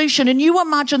the revolution, and you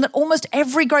imagine that almost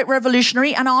every great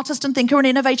revolutionary, an artist and thinker and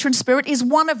innovator in spirit is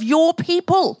one of your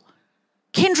people.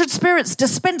 Kindred spirits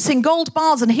dispensing gold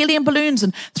bars and helium balloons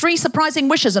and 3 surprising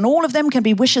wishes, and all of them can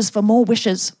be wishes for more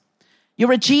wishes.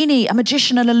 You're a genie, a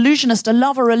magician, an illusionist, a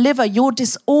lover, a liver. Your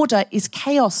disorder is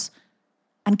chaos,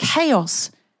 and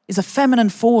chaos is a feminine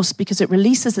force because it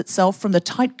releases itself from the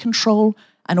tight control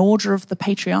and order of the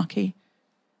patriarchy.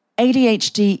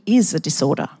 ADHD is a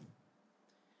disorder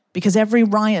because every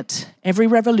riot, every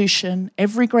revolution,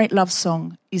 every great love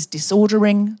song is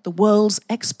disordering the world's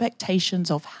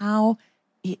expectations of how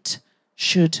it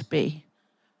should be.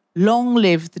 Long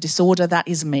live the disorder that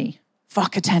is me.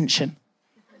 Fuck attention.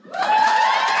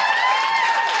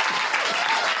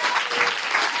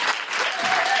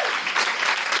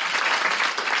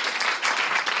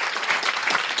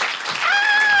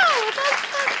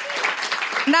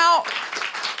 Now,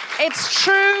 it's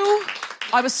true,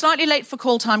 I was slightly late for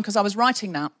call time because I was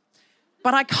writing that,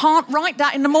 but I can't write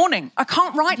that in the morning. I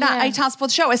can't write that 8 hours before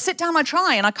the show. I sit down, I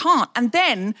try, and I can't. And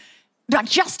then,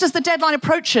 just as the deadline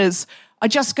approaches, I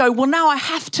just go, well, now I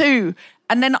have to.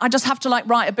 And then I just have to,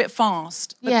 write a bit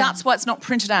fast. But that's why it's not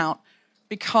printed out,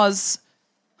 because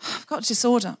I've got a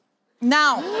disorder.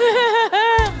 Now...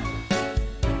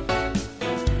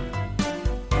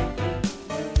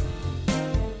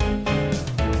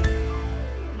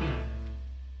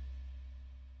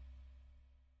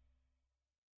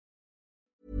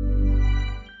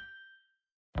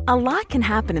 A lot can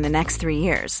happen in the next 3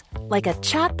 years. Like a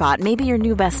chatbot may be your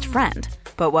new best friend.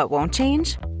 But what won't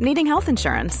change? Needing health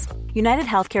insurance. United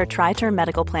Healthcare Tri-Term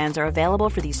Medical Plans are available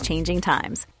for these changing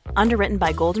times. Underwritten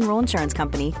by Golden Rule Insurance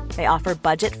Company, they offer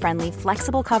budget-friendly,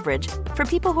 flexible coverage for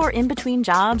people who are in between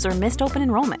jobs or missed open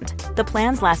enrollment. The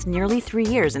plans last nearly 3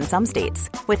 years in some states,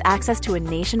 with access to a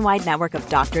nationwide network of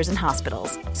doctors and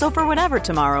hospitals. So for whatever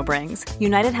tomorrow brings,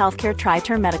 United Healthcare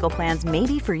Tri-Term Medical Plans may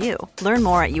be for you. Learn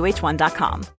more at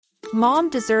uh1.com. Mom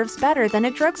deserves better than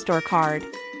a drugstore card.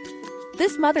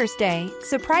 This Mother's Day,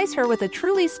 surprise her with a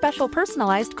truly special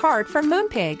personalized card from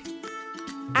Moonpig.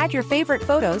 Add your favorite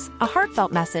photos, a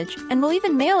heartfelt message, and we'll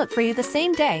even mail it for you the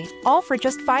same day, all for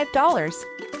just $5.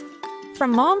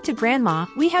 From mom to grandma,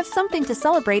 we have something to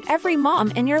celebrate every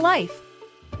mom in your life.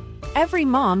 Every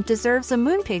mom deserves a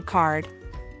Moonpig card.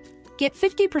 Get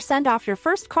 50% off your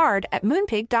first card at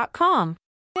moonpig.com.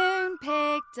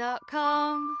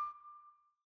 Moonpig.com.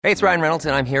 Hey, it's Ryan Reynolds,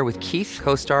 and I'm here with Keith,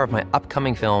 co-star of my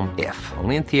upcoming film, If,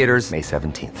 only in theaters May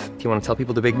 17th. Do you want to tell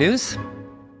people the big news?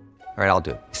 All right, I'll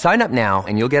do it. Sign up now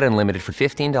and you'll get unlimited for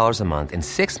 $15 a month and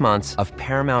 6 months of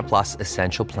Paramount Plus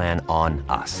Essential Plan on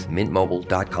us.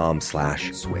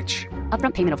 MintMobile.com/switch.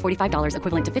 Upfront payment of $45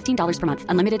 equivalent to $15 per month.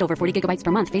 Unlimited over 40 gigabytes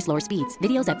per month. Face lower speeds.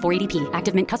 Videos at 480p.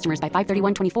 Active Mint customers by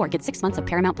 531.24 get 6 months of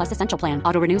Paramount Plus Essential Plan.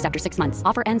 Auto renews after 6 months.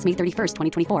 Offer ends May 31st,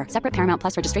 2024. Separate Paramount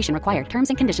Plus registration required. Terms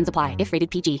and conditions apply if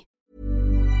rated PG.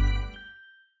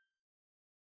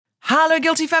 Hello,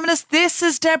 Guilty Feminists. This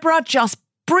is Deborah, just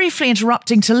briefly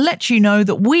interrupting to let you know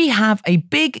that we have a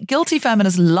big Guilty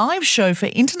Feminist live show for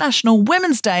International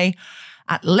Women's Day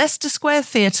at Leicester Square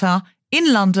Theatre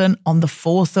in London on the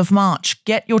 4th of March.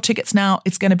 Get your tickets now.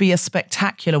 It's going to be a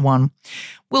spectacular one.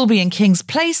 We'll be in King's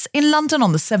Place in London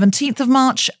on the 17th of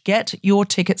March. Get your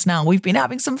tickets now. We've been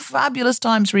having some fabulous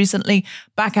times recently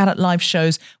back out at live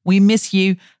shows. We miss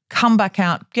you. Come back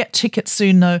out. Get tickets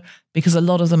soon, though, because a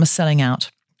lot of them are selling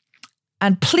out.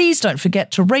 And please don't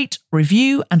forget to rate,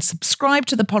 review, and subscribe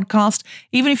to the podcast.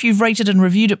 Even if you've rated and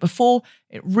reviewed it before,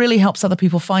 it really helps other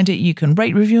people find it. You can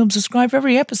rate, review, and subscribe for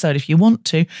every episode if you want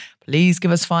to. Please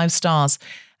give us 5 stars.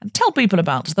 And tell people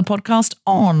about the podcast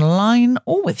online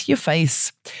or with your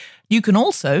face. You can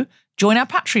also join our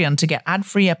Patreon to get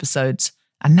ad-free episodes.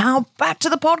 And now back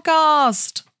to the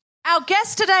podcast. Our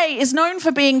guest today is known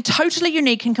for being totally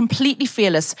unique and completely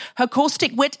fearless. Her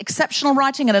caustic wit, exceptional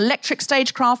writing and electric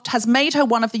stagecraft has made her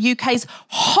one of the UK's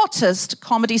hottest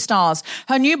comedy stars.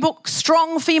 Her new book,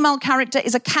 Strong Female Character,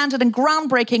 is a candid and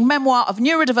groundbreaking memoir of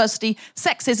neurodiversity,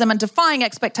 sexism and defying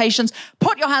expectations.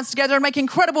 Put your hands together and make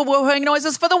incredible woohooing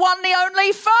noises for the one, the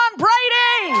only, Fern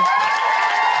Brady!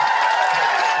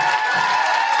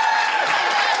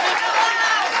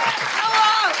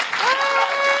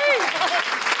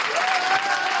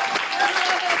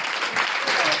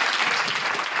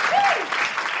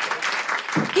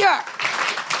 Yeah,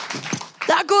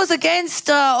 that goes against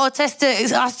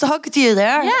autistic. I hugged you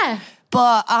there. Yeah.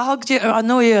 But I hugged you. I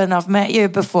know you and I've met you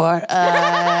before.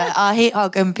 I hate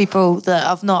hugging people that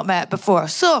I've not met before.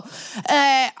 So,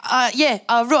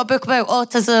 I wrote a book about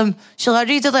autism. Shall I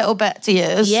read a little bit to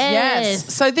you?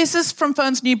 Yes. So this is from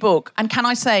Fern's new book. And can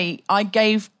I say, I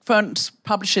gave Fern's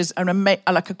publishers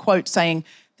a quote saying,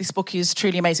 this book is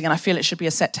truly amazing and I feel it should be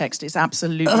a set text. It's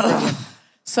absolutely brilliant.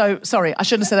 So, sorry, I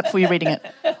shouldn't have said that before you reading it.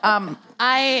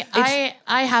 I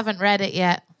haven't read it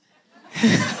yet.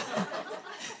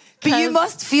 But you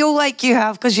must feel like you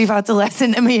have because you've had to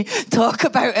listen to me talk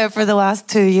about it for the last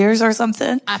 2 years or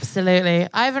something. Absolutely.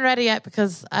 I haven't read it yet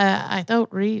because I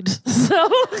don't read. So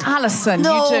Alison,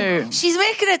 you do. She's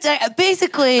making it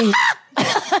basically...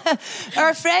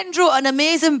 Our friend wrote an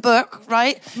amazing book,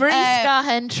 right? Maurice got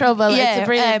in trouble. It's a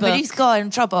brilliant book. Maurice got in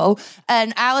trouble.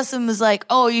 And Alison was like,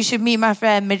 oh, you should meet my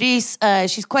friend Maurice.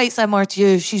 She's quite similar to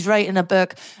you. She's writing a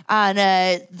book.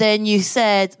 And then you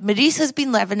said, Maurice has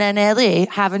been living in LA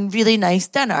having really nice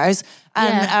dinners.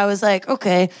 And I was like,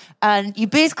 okay. And you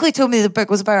basically told me the book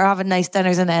was about her having nice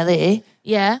dinners in LA.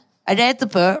 Yeah. I read the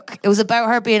book. It was about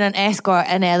her being an escort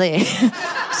in LA.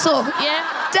 So,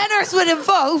 dinners were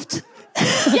involved.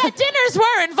 Yeah, dinners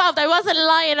were involved. I wasn't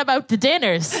lying about the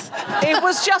dinners. It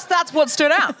was just that's what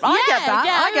stood out. I get that.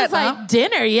 Yeah, I get that. Like,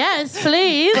 dinner, yes,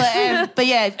 please. But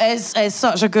yeah, it's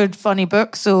such a good, funny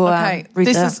book. So okay, read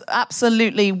this that. is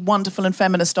absolutely wonderful and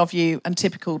feminist of you, and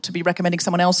typical to be recommending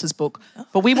someone else's book.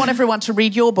 But we want everyone to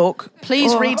read your book.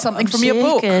 Please read something from your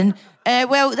book.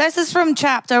 Well, this is from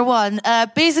chapter 1.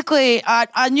 Basically,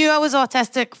 I knew I was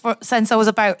autistic since I was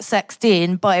about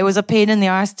 16, but it was a pain in the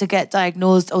arse to get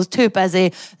diagnosed. I was too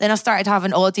busy. Then I started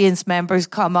having audience members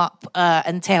come up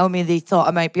and tell me they thought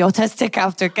I might be autistic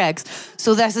after gigs.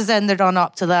 So this is in the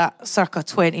run-up to that, circa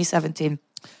 2017.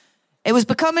 It was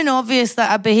becoming obvious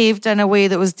that I behaved in a way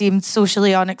that was deemed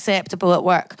socially unacceptable at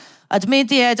work. I'd made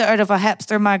the editor of a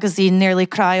hipster magazine nearly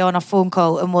cry on a phone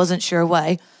call and wasn't sure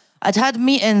why. I'd had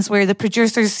meetings where the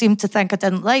producers seemed to think I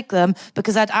didn't like them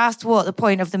because I'd asked what the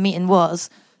point of the meeting was.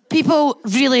 People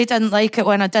really didn't like it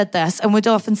when I did this and would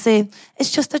often say,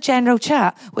 it's just a general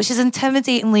chat, which is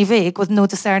intimidatingly vague with no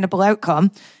discernible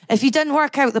outcome. If you didn't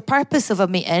work out the purpose of a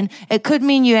meeting, it could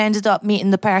mean you ended up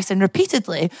meeting the person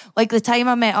repeatedly, like the time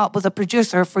I met up with a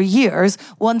producer for years,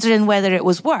 wondering whether it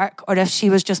was work or if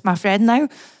she was just my friend now.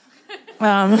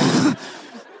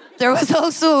 There was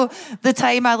also the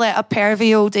time I let a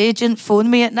pervy old agent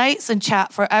phone me at nights and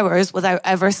chat for hours without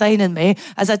ever signing me,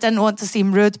 as I didn't want to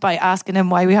seem rude by asking him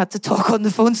why we had to talk on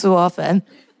the phone so often.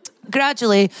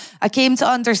 Gradually, I came to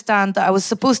understand that I was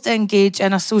supposed to engage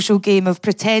in a social game of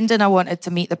pretending I wanted to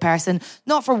meet the person,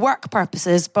 not for work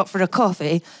purposes, but for a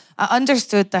coffee. I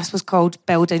understood this was called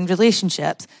building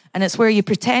relationships, and it's where you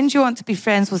pretend you want to be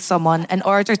friends with someone in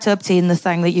order to obtain the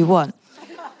thing that you want.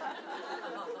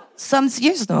 Sometimes you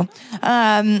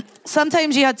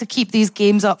had to keep these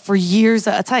games up for years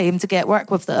at a time to get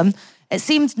work with them. It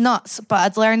seemed nuts, but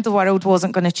I'd learned the world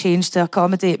wasn't going to change to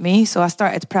accommodate me, so I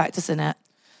started practicing it.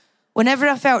 Whenever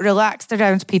I felt relaxed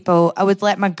around people, I would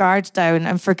let my guard down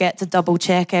and forget to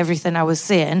double-check everything I was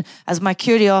saying, as my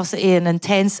curiosity and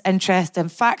intense interest in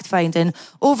fact-finding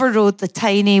overrode the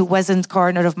tiny, wizened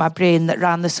corner of my brain that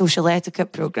ran the social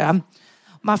etiquette programme.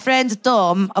 My friend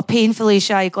Dom, a painfully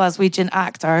shy Glaswegian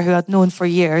actor who I'd known for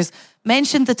years,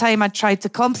 mentioned the time I'd tried to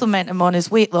compliment him on his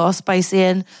weight loss by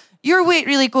saying, your weight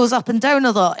really goes up and down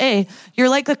a lot, eh? You're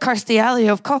like the Kirstie Alley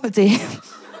of comedy.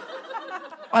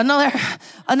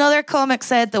 Another comic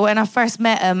said that when I first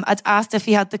met him, I'd asked if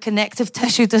he had the connective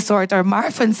tissue disorder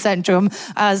Marfan syndrome,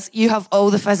 as you have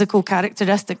all the physical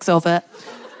characteristics of it.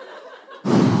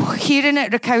 Hearing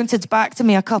it recounted back to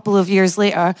me a couple of years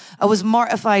later, I was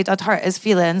mortified I'd hurt his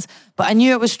feelings, but I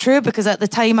knew it was true because at the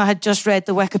time I had just read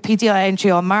the Wikipedia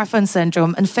entry on Marfan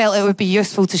syndrome and felt it would be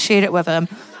useful to share it with him.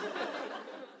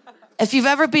 If you've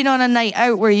ever been on a night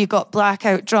out where you got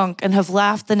blackout drunk and have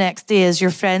laughed the next day as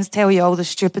your friends tell you all the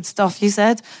stupid stuff you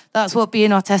said, that's what being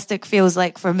autistic feels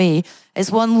like for me. It's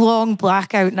one long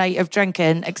blackout night of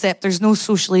drinking, except there's no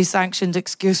socially sanctioned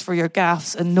excuse for your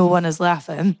gaffes and no one is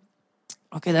laughing.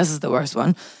 Okay, this is the worst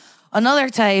one. Another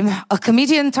time, a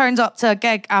comedian turned up to a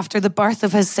gig after the birth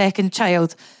of his second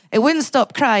child. It wouldn't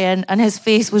stop crying and his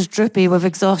face was droopy with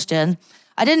exhaustion.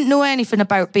 I didn't know anything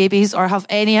about babies or have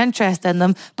any interest in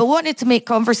them, but wanted to make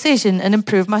conversation and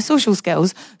improve my social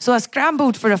skills, so I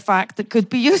scrambled for a fact that could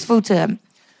be useful to him.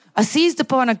 I seized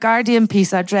upon a Guardian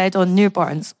piece I'd read on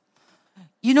newborns.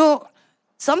 You know,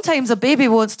 sometimes a baby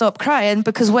won't stop crying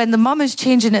because when the mum is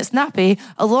changing its nappy,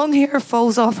 a long hair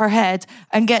falls off her head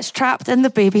and gets trapped in the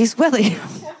baby's willy.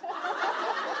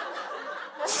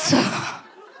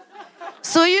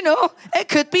 So, you know, it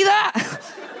could be that.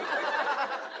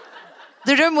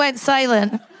 The room went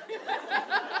silent.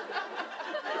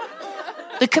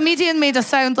 The comedian made a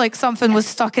sound like something was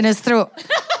stuck in his throat.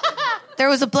 There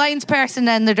was a blind person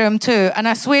in the room too, and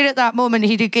I swear at that moment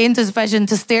he regained his vision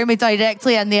to stare me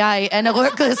directly in the eye in a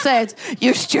look that said,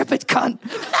 "You stupid cunt."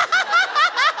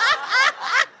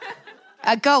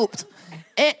 I gulped.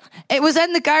 It was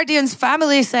in the Guardian's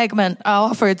family segment, I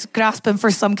offered, grasping for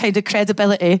some kind of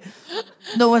credibility.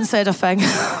 No one said a thing.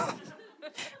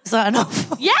 Is that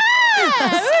enough? Yeah!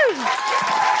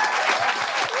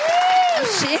 I'm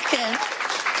shaking.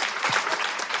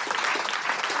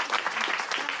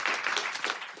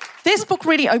 This book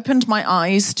really opened my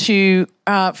eyes to,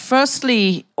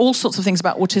 firstly, all sorts of things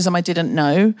about autism I didn't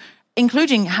know,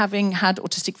 including having had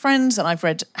autistic friends, and I've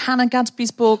read Hannah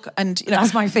Gadsby's book, and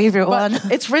that's my favourite one.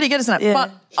 It's really good, isn't it? Yeah.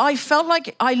 But I felt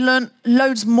like I learned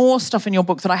loads more stuff in your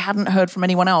book that I hadn't heard from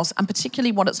anyone else, and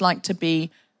particularly what it's like to be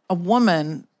a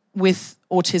woman with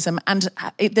autism and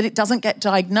that it doesn't get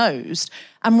diagnosed.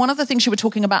 And one of the things you were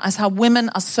talking about is how women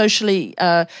are socially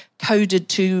coded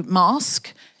to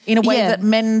mask in a way that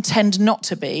men tend not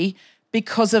to be,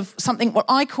 because of something, what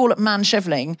I call it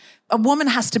man-shiveling. A woman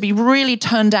has to be really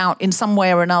turned out in some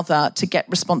way or another to get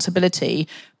responsibility.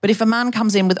 But if a man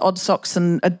comes in with odd socks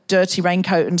and a dirty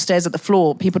raincoat and stares at the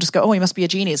floor, people just go, oh, he must be a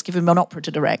genius, give him an opera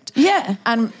to direct. Yeah.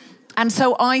 And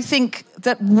so I think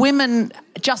that women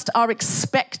just are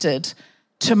expected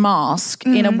to mask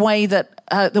in a way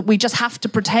that we just have to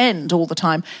pretend all the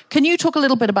time. Can you talk a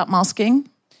little bit about masking?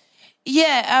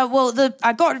 Yeah,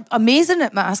 I got amazing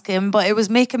at masking, but it was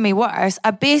making me worse.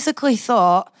 I basically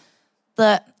thought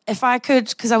that if I could,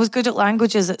 because I was good at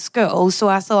languages at school, so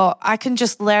I thought I can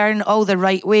just learn all the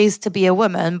right ways to be a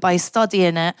woman by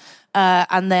studying it,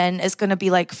 and then it's going to be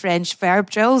like French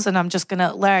verb drills, and I'm just going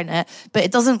to learn it. But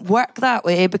it doesn't work that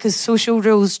way because social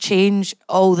rules change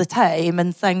all the time,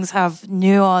 and things have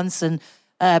nuance, and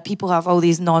people have all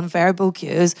these non-verbal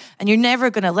cues, and you're never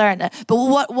going to learn it.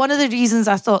 But one of the reasons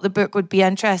I thought the book would be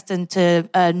interesting to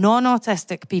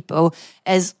non-autistic people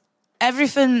is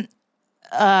everything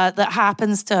that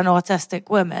happens to an autistic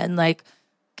woman, like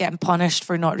getting punished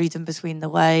for not reading between the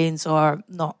lines or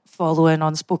not following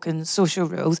unspoken social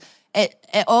rules, it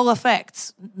all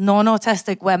affects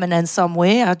non-autistic women in some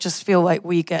way. I just feel like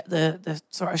we get the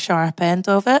sort of sharp end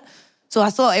of it. So I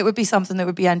thought it would be something that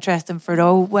would be interesting for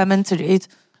all women to read.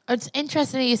 It's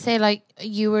interesting that you say, like,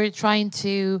 you were trying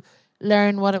to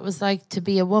learn what it was like to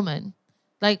be a woman.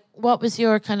 Like, what was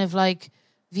your kind of, like,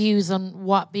 views on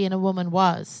what being a woman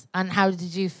was? And how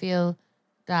did you feel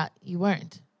that you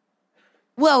weren't?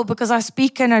 Well, because I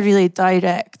speak in a really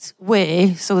direct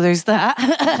way, so there's that.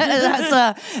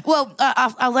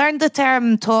 I learned the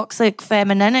term toxic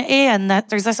femininity, and that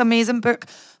there's this amazing book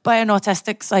by an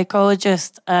autistic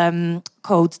psychologist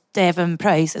called Devon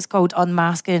Price. It's called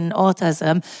Unmasking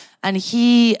Autism. And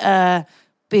he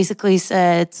basically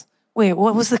said, wait,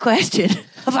 what was the question?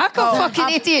 Have I got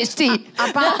fucking ADHD?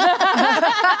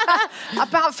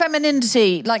 About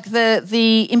femininity, like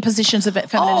the impositions of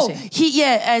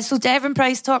femininity. So Devon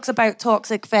Price talks about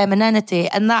toxic femininity,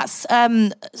 and that's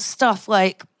stuff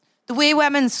like the way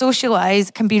women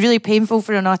socialise can be really painful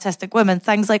for an autistic woman.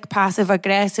 Things like passive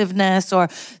aggressiveness, or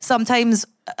sometimes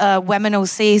women will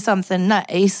say something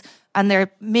nice and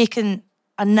they're making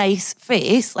a nice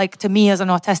face. Like, to me as an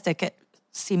autistic, it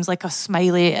seems like a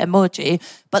smiley emoji,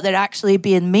 but they're actually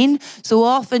being mean. So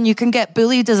often you can get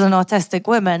bullied as an autistic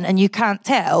woman and you can't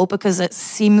tell because it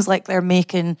seems like they're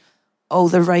making all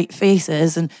the right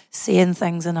faces and saying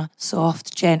things in a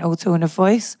soft, gentle tone of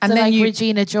voice. And so then like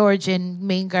Regina George in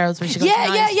Mean Girls, where she goes,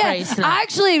 bracelet.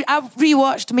 I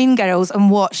rewatched Mean Girls and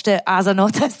watched it as an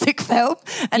autistic film,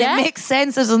 and it makes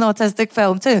sense as an autistic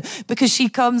film too,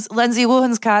 because Lindsay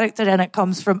Lohan's character in it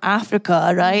comes from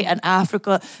Africa, right? And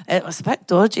Africa, it was a bit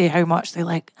dodgy how much they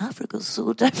like Africa's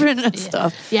so different and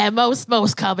stuff. Yeah,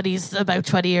 most comedies about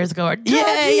 20 years ago are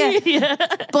dodgy. Yeah.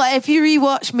 But if you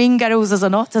rewatch Mean Girls as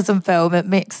an autism film, it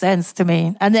makes sense to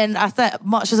me. And then I think,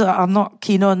 much as I'm not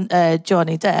keen on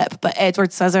Johnny Depp, but Edward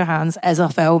Scissorhands is a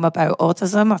film about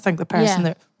autism. I think the person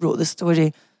that wrote the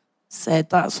story said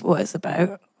that's what it's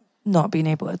about, not being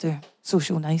able to do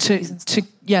social niceties and stuff.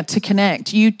 To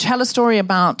connect. You tell a story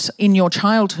about, in your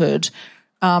childhood,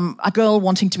 a girl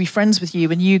wanting to be friends with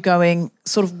you and you going,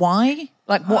 sort of, why?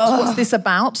 Like, what's this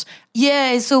about?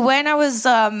 Yeah, so when I was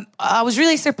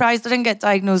really surprised I didn't get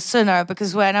diagnosed sooner,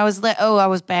 because when I was little, I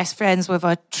was best friends with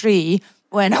a tree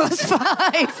when I was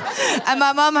 5. And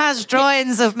my mum has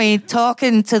drawings of me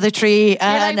talking to the tree. You're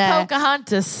like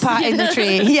Pocahontas. Patting the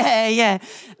tree. Yeah.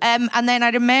 And then I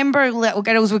remember little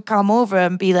girls would come over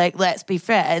and be like, let's be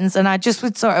friends. And I just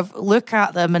would sort of look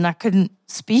at them and I couldn't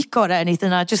speak or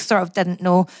anything. I just sort of didn't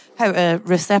know how to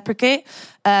reciprocate.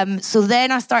 So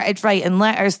then I started writing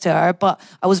letters to her, but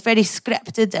I was very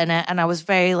scripted in it, and I was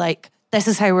very like, this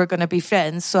is how we're going to be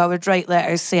friends. So I would write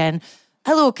letters saying,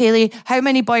 hello, Kaylee, how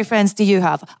many boyfriends do you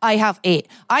have? I have 8.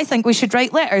 I think we should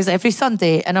write letters every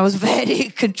Sunday. And I was very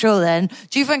controlling.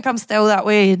 Do you think I'm still that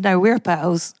way now we're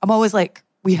pals? I'm always like,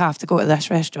 we have to go to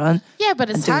this restaurant. Yeah, but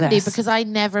it's handy because I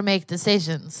never make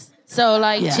decisions. So,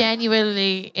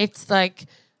 genuinely, it's like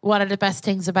one of the best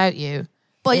things about you.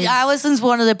 But Alison's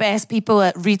one of the best people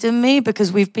at reading me,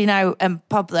 because we've been out in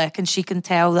public and she can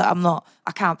tell that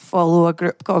I can't follow a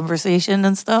group conversation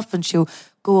and stuff, and she'll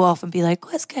go off and be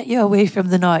like, let's get you away from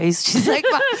the noise. She's like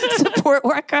my support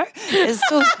worker. It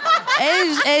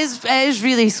is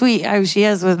really sweet how she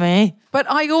is with me. But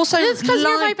I also... It's because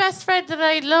you're my best friend and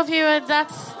I love you, and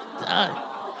that's...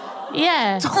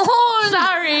 yeah.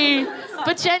 Sorry.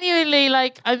 But genuinely,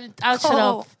 I'll shut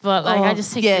up. But I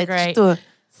just think you're great. So,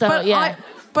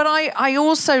 I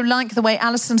also like the way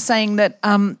Alison's saying that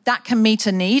that can meet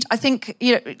a need. I think,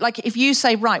 if you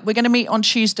say, right, we're going to meet on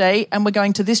Tuesday and we're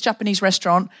going to this Japanese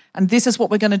restaurant and this is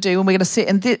what we're going to do and we're going to sit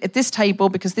at this table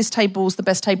because this table is the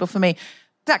best table for me.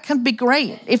 That can be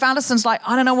great. If Alison's like,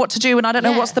 I don't know what to do and I don't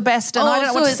know what's the best and I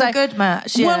don't know what to say. It's a good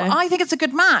match. Yeah. Well, I think it's a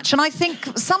good match. And I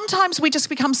think sometimes we just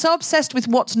become so obsessed with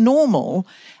what's normal,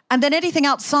 and then anything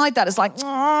outside that is like,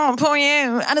 oh, poor you.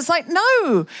 And it's like,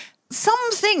 no.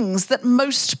 Some things that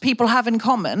most people have in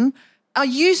common are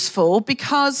useful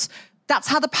because that's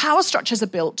how the power structures are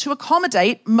built, to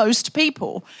accommodate most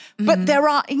people. Mm-hmm. But there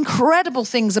are incredible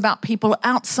things about people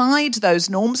outside those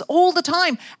norms all the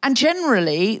time. And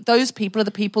generally, those people are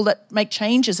the people that make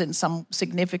changes in some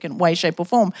significant way, shape or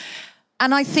form.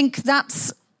 And I think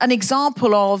that's an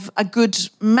example of a good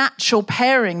match or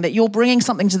pairing, that you're bringing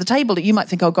something to the table that you might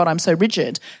think, oh God, I'm so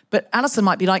rigid. But Alison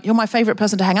might be like, you're my favorite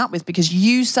person to hang out with because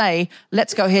you say,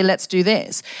 let's go here, let's do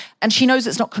this. And she knows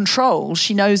it's not control.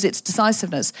 She knows it's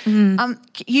decisiveness. Mm.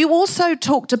 You also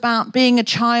talked about being a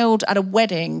child at a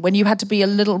wedding when you had to be a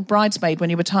little bridesmaid when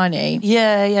you were tiny.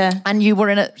 Yeah. And you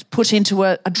were put into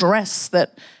a dress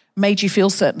that made you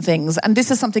feel certain things. And this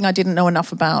is something I didn't know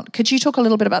enough about. Could you talk a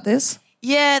little bit about this?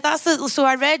 Yeah, that's it. So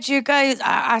I read you guys,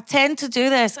 I tend to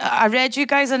do this. I read you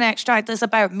guys an extract that's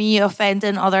about me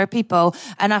offending other people.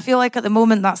 And I feel like at the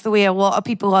moment that's the way a lot of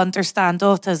people understand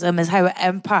autism, is how it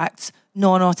impacts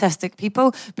non-autistic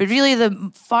people. But really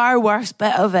the far worst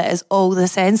bit of it is all the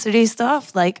sensory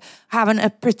stuff, like having to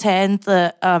pretend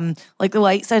that the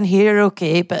lights in here are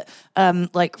okay, but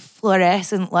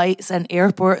fluorescent lights in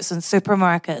airports and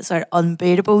supermarkets are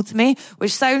unbearable to me,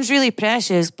 which sounds really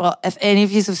precious, but if any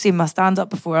of you have seen my stand-up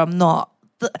before, I'm not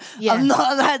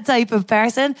that type of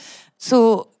person.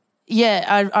 So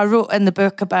yeah, I wrote in the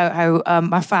book about how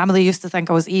my family used to think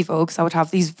I was evil because I would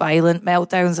have these violent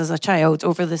meltdowns as a child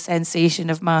over the sensation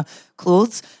of my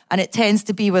clothes. And it tends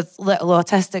to be with little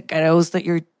autistic girls that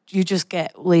you just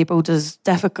get labelled as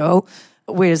difficult,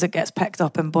 whereas it gets picked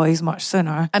up in boys much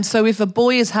sooner. And so if a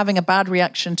boy is having a bad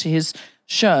reaction to his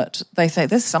shirt, they say,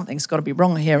 something's got to be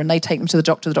wrong here, and they take them to the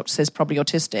doctor. The doctor says, probably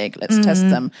autistic, let's test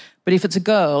them. But if it's a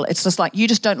girl, it's just like, you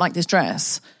just don't like this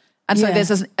dress. And so there's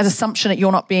an assumption that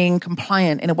you're not being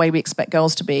compliant in a way we expect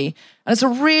girls to be. And it's a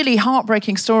really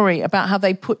heartbreaking story about how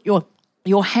they put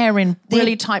your hair in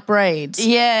really tight braids.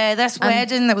 Yeah, this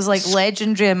wedding that was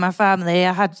legendary in my family.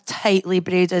 I had tightly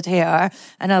braided hair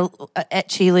and a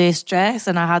itchy lace dress,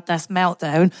 and I had this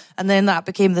meltdown. And then that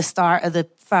became the start of the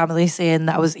family saying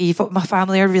that I was evil. My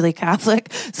family are really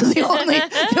Catholic, so they only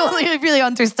really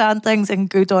understand things in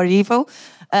good or evil.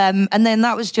 And then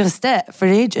that was just it for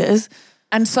ages.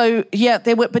 And so,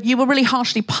 but you were really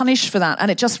harshly punished for that.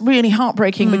 And it's just really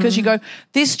heartbreaking because you go,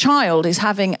 this child is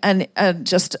having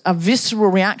just a visceral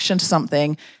reaction to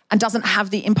something and doesn't have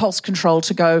the impulse control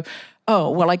to go, oh,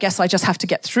 well, I guess I just have to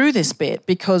get through this bit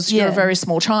because you're a very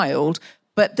small child.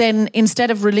 But then instead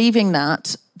of relieving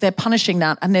that, they're punishing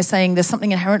that and they're saying there's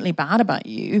something inherently bad about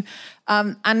you.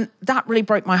 And that really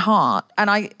broke my heart. And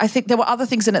I think there were other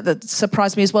things in it that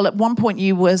surprised me as well. At one point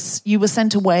you were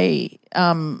sent away.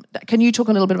 Can you talk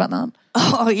a little bit about that?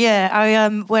 Oh, yeah. I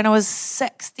when I was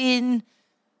 16,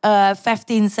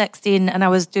 and I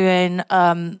was doing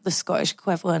the Scottish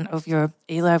equivalent of your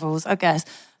A-levels, I guess,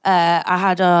 I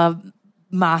had a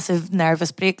massive nervous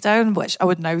breakdown, which I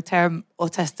would now term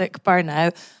autistic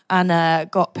burnout, and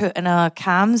got put in a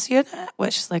CAMHS unit,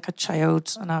 which is like a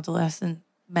child and adolescent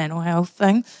mental health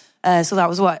thing. So that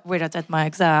was where I did my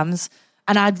exams.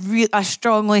 And I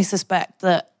strongly suspect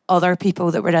that other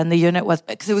people that were in the unit with,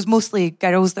 because it was mostly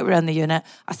girls that were in the unit,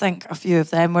 I think a few of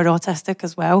them were autistic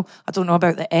as well. I don't know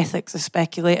about the ethics of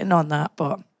speculating on that,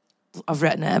 but I've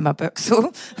written it in my book,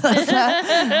 so that's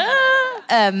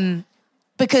that.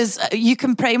 Because you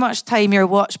can pretty much time your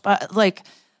watch, but like,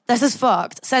 this is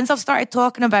fucked. Since I've started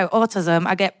talking about autism,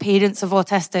 I get parents of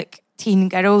autistic teen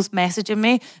girls messaging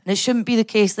me, and it shouldn't be the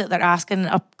case that they're asking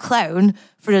a clown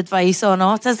for advice on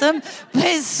autism. But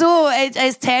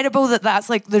it's terrible that that's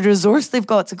like the resource they've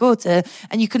got to go to,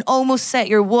 and you can almost set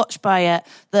your watch by it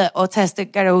that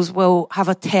autistic girls will have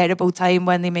a terrible time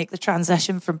when they make the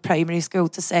transition from primary school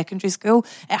to secondary school.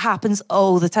 It happens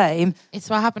all the time.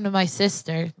 It's what happened to my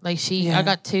sister. Like I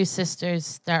got two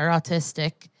sisters that are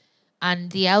autistic, and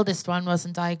the eldest one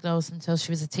wasn't diagnosed until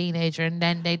she was a teenager, and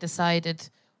then they decided,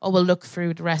 we'll look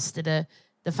through the rest of the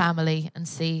family and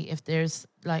see if there's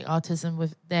like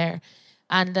autism there.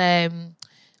 And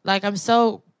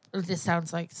this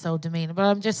sounds like so demeaning, but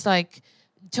I'm just like,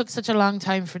 it took such a long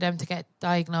time for them to get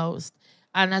diagnosed.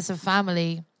 And as a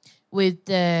family with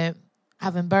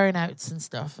having burnouts and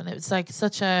stuff, and it was like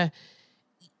such a,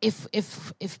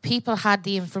 if people had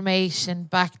the information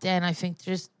back then, I think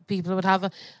just people would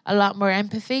have a lot more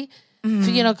empathy,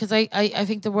 because I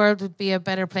think the world would be a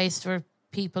better place for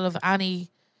people of any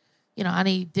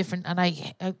different, and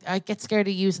I get scared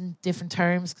of using different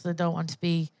terms because I don't want to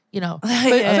be, But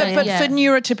for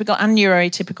neurotypical and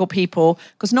neuroatypical people,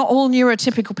 because not all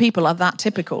neurotypical people are that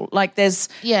typical. Like there's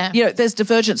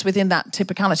divergence within that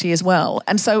typicality as well.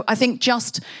 And so I think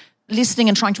just listening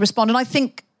and trying to respond, and I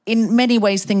think in many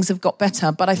ways things have got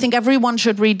better, but I think everyone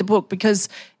should read the book, because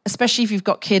especially if you've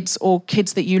got kids or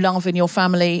kids that you love in your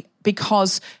family,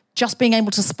 because just being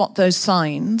able to spot those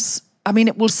signs, I mean,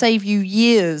 it will save you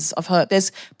years of hurt.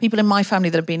 There's people in my family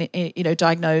that have been,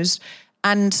 diagnosed,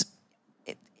 and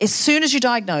as soon as you're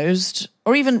diagnosed,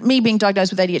 or even me being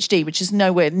diagnosed with ADHD, which is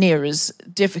nowhere near as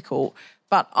difficult,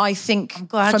 but I think... I'm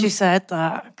glad you said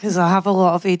that, because I have a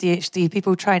lot of ADHD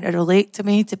people trying to relate to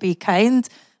me to be kind,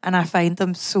 and I find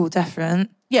them so different.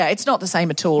 Yeah, it's not the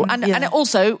same at all. And and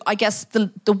also, I guess,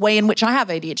 the way in which I have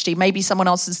ADHD, maybe someone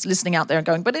else is listening out there and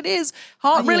going, but it is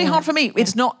really hard for me.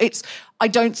 I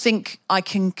don't think I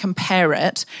can compare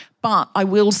it, but I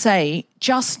will say,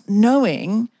 just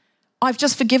knowing, I've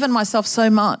just forgiven myself so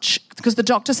much, because the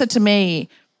doctor said to me,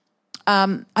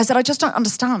 I said, I just don't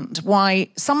understand why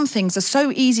some things are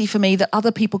so easy for me that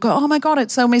other people go, oh my God,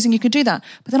 it's so amazing you could do that.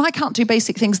 But then I can't do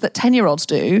basic things that 10-year-olds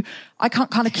do. I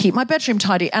can't kind of keep my bedroom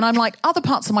tidy. And I'm like, other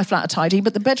parts of my flat are tidy,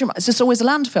 but the bedroom is just always a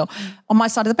landfill on my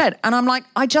side of the bed. And I'm like,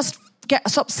 I just get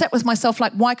so upset with myself,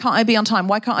 like, why can't I be on time?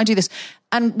 Why can't I do this?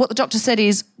 And what the doctor said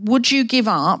is, would you give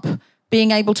up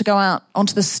being able to go out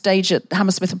onto the stage at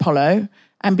Hammersmith Apollo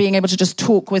and being able to just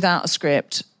talk without a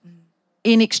script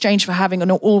in exchange for having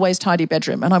an always tidy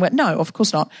bedroom? And I went, no, of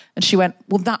course not. And she went,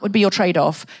 well, that would be your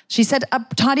trade-off. She said, a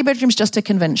tidy bedroom's just a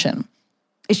convention.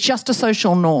 It's just a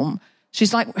social norm.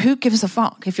 She's like, who gives a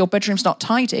fuck if your bedroom's not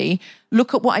tidy?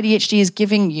 Look at what ADHD is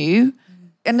giving you,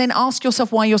 and then ask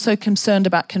yourself why you're so concerned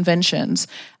about conventions.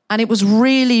 And it was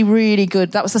really, really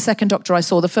good. That was the second doctor I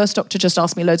saw. The first doctor just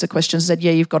asked me loads of questions, said,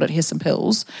 yeah, you've got it, here's some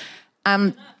pills.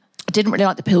 I didn't really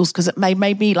like the pills because it made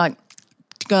me like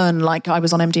gurn like I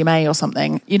was on MDMA or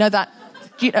something. You know that?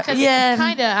 Yeah.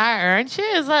 Kind of are, aren't you?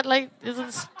 Is that like...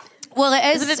 Well, it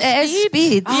is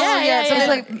speed.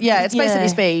 It's basically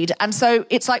speed. And so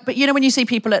it's like, but when you see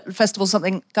people at festivals,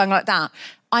 something going like that,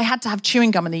 I had to have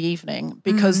chewing gum in the evening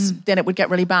because then it would get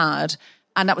really bad.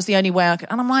 And that was the only way I could.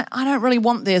 And I'm like, I don't really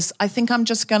want this. I think I'm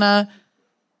just going to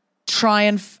try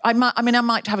and, I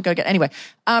might have a go again. Anyway,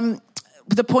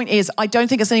 the point is, I don't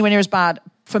think it's anywhere near as bad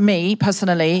for me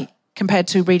personally compared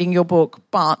to reading your book,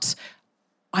 but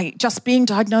just being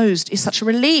diagnosed is such a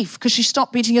relief because you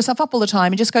stop beating yourself up all the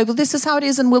time and just go, well, this is how it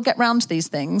is and we'll get round to these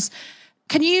things.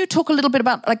 Can you talk a little bit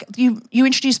about, like, you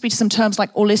introduced me to some terms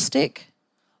like holistic?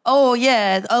 Oh,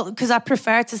 yeah, because I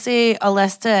prefer to say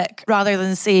holistic rather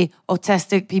than say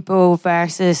autistic people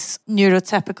versus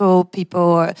neurotypical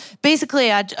people. Basically,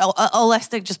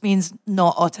 holistic just means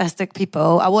not autistic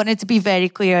people. I wanted to be very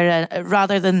clear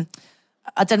rather than,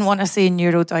 I didn't want to say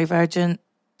neurodivergent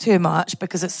too much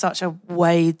because it's such a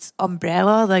wide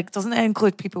umbrella. Like, doesn't it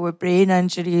include people with brain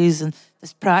injuries and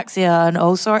dyspraxia and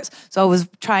all sorts? So I was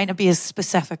trying to be as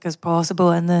specific as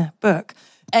possible in the book.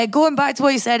 Going back to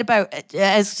what you said about it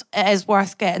is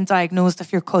worth getting diagnosed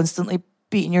if you're constantly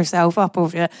beating yourself up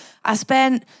over it. I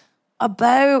spent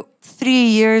about 3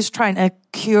 years trying to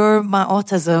cure my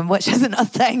autism, which isn't a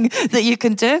thing that you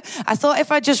can do. I thought if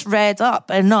I just read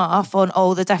up enough on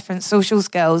all the different social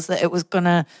skills that it was going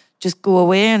to just go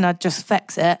away and I'd just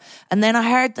fix it. And then I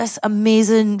heard this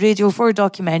amazing Radio 4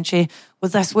 documentary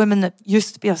with this woman that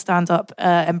used to be a stand-up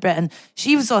in Britain.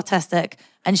 She was autistic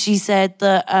and she said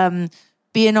that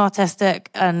being autistic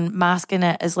and masking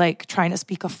it is like trying to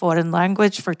speak a foreign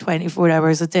language for 24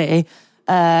 hours a day.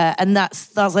 And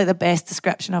that's like the best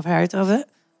description I've heard of it.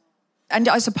 And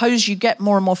I suppose you get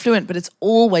more and more fluent, but it's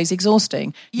always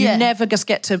exhausting. You never just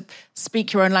get to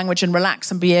speak your own language and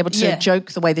relax and be able to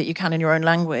joke the way that you can in your own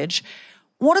language.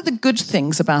 What are the good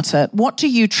things about it? What do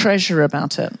you treasure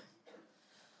about it?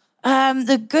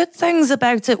 The good things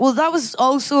about it, well, that was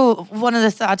also one of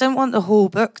the things. I didn't want the whole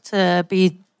book to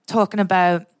be talking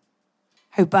about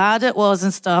how bad it was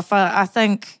and stuff. I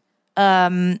think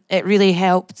it really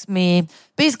helped me.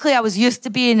 Basically, I was used to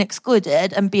being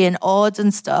excluded and being odd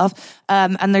and stuff.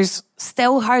 And there's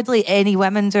still hardly any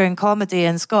women doing comedy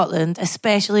in Scotland,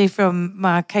 especially from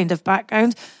my kind of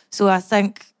background. So I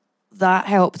think that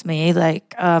helped me.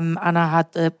 Like, and I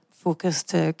had the focus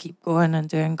to keep going and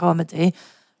doing comedy.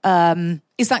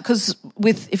 Is that because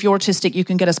if you're autistic, you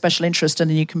can get a special interest and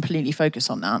then you completely focus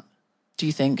on that? Do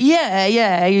you think?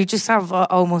 Yeah. You just have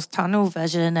almost tunnel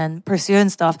vision and pursuing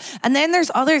stuff. And then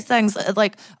there's other things,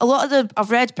 like a lot of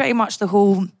I've read pretty much the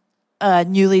whole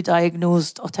newly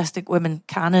diagnosed autistic women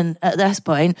canon at this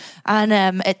point.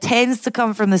 And it tends to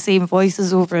come from the same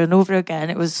voices over and over again.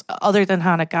 It was, other than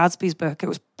Hannah Gadsby's book, it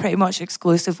was pretty much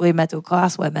exclusively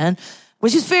middle-class women,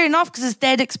 which is fair enough because it's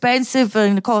dead expensive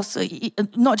and it costs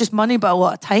not just money, but a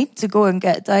lot of time to go and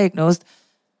get diagnosed.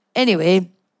 Anyway,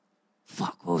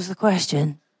 what was the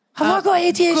question? Have I got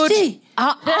ADHD?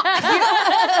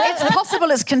 It's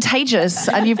possible it's contagious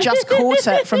and you've just caught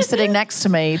it from sitting next to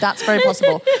me. That's very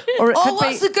possible. Or it could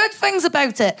what's the good things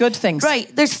about it? Good things. Right,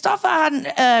 there's stuff I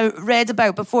hadn't read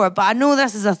about before, but I know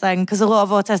this is a thing because a lot of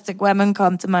autistic women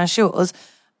come to my shows.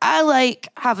 I like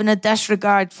having a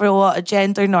disregard for a lot of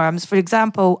gender norms. For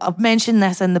example, I've mentioned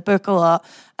this in the book a lot.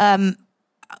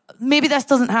 Maybe this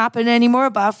doesn't happen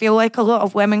anymore, but I feel like a lot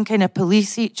of women kind of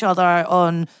police each other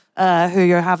on who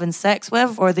you're having sex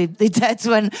with, or they did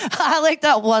when... I like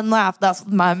that one laugh. That's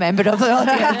my member of the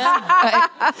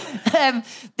audience.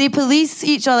 They police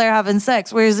each other having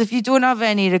sex, whereas if you don't have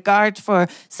any regard for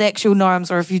sexual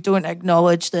norms or if you don't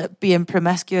acknowledge that being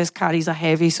promiscuous carries a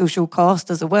heavy social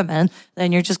cost as a woman,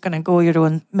 then you're just going to go your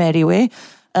own merry way.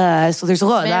 So there's a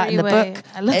lot of that in the book.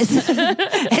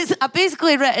 I've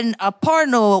basically written a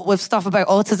porno with stuff about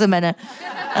autism in it.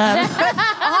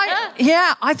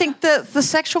 I think the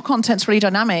sexual content's really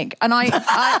dynamic, and it's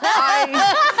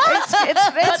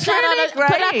really great.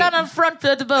 Put that down on front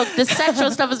of the book. The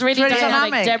sexual stuff is really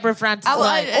dynamic. Deborah Francis. Although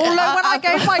when I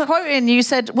gave my quote in, you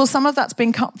said, well, some of that's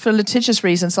been cut for litigious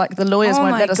reasons, like the lawyers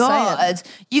won't let us say it.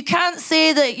 You can't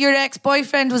say that your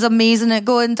ex-boyfriend was amazing at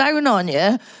going down on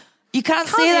you. You can't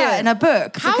say that in a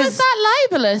book. How is that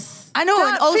libelous? I know,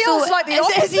 that and also feels like the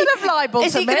opposite of libel to me.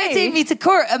 Is he going to take me to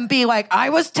court and be like, I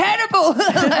was terrible? No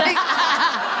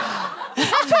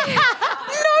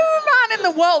man in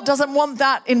the world doesn't want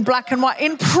that in black and white,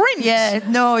 in print. Yeah,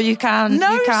 no, you can't.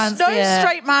 No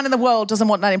straight man in the world doesn't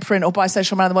want that in print, or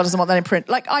bisexual man in the world doesn't want that in print.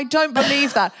 Like, I don't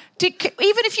believe that.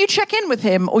 Even if you check in with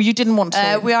him, or you didn't want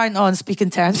to? We aren't on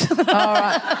speaking terms. All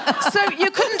right. So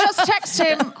you couldn't just text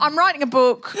him, I'm writing a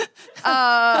book.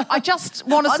 I just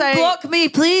want to say... Unblock me,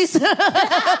 please. I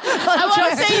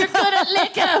want to say you're good at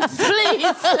lick-ups,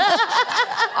 please.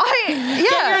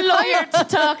 Get your lawyer scared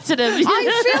to talk to them.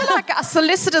 I feel like a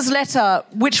solicitor's letter,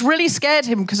 which really scared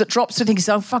him because it drops to thinking,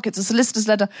 oh, fuck, it's a solicitor's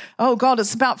letter. Oh, God,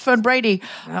 it's about Fern Brady.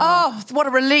 Oh, what a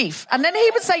relief. And then he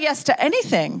would say yes to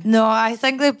anything. No, I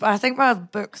think my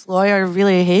book's lawyer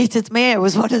really hated me. It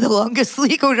was one of the longest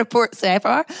legal reports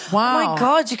ever. Wow. Oh, my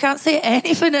God, you can't say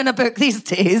anything in a book these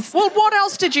days. Well, what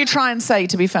else did you try and say,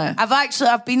 to be fair?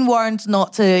 I've been warned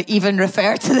not to even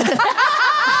refer to the...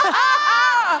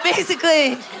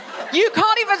 Basically... You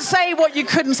can't even say what you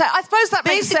couldn't say. I suppose that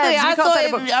makes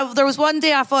sense. There was one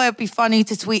day I thought it'd be funny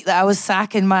to tweet that I was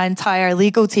sacking my entire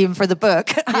legal team for the book.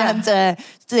 Yeah. And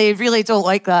they really don't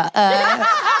like that.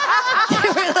 They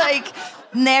were like...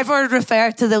 Never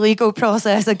refer to the legal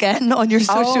process again on your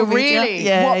social media. Oh, really?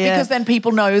 Yeah, because then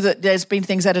people know that there's been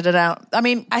things edited out. I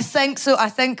mean... I think so. I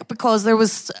think because there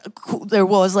was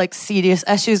like serious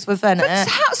issues within it.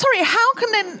 How can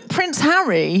then Prince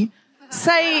Harry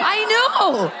say... I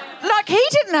know! Like, he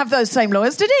didn't have those same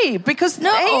lawyers, did he? Because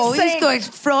he's going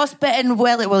frostbitten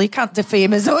Willie. Well, he can't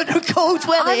defame his own cold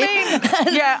Willie. I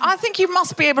mean, I think you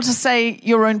must be able to say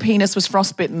your own penis was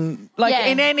frostbitten. Like,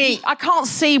 in any... I can't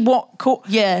see what...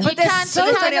 Yeah. But there's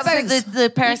so many about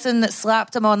the person that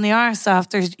slapped him on the arse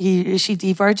after she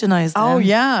de-virginized him. Oh,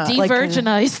 yeah.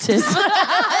 De-virginized him.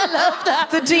 I love that.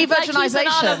 The de-virginization. Like he's an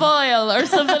olive oil or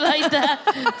something like that.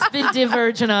 It's been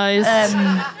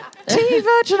de-virginized.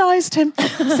 De-virginized him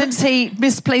since he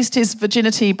misplaced his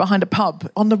virginity behind a pub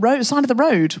on the side of the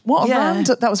road. What a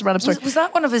random... That was a random story. Was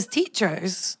that one of his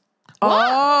teachers?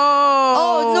 What?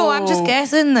 Oh, no, I'm just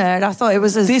guessing there. I thought it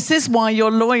was his... This is why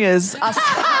your lawyers are...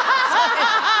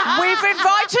 We've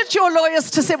invited your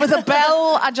lawyers to sit with a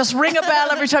bell and just ring a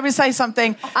bell every time we say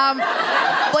something.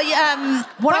 What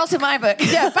else in my book?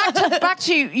 Yeah, back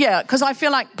to you. Yeah, because I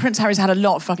feel like Prince Harry's had a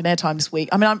lot of fucking airtime this week.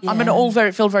 I mean, I'm going to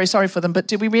feel very sorry for them, but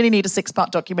do we really need a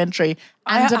 6-part documentary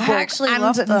and a book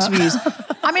and interviews?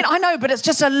 I mean, I know, but it's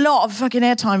just a lot of fucking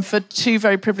airtime for two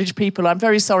very privileged people. I'm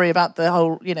very sorry about the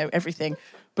whole, everything.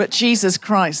 But Jesus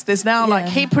Christ, there's now like,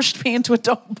 he pushed me into a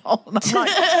dog bowl. And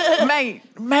I'm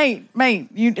like, mate,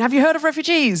 have you heard of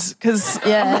refugees? Because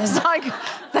it's like,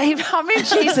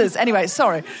 Jesus. Anyway,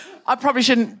 sorry. I probably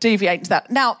shouldn't deviate into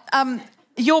that. Now,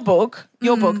 your book,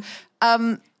 there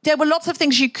were lots of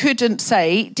things you couldn't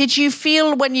say. Did you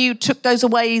feel when you took those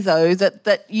away, though,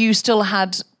 that you still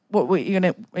had... What were you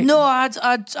going to... No, I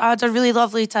had a really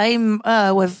lovely time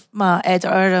with my editor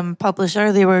and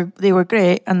publisher. They were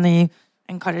great, and they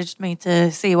encouraged me to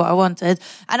say what I wanted.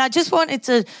 And I just wanted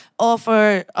to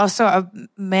offer a sort of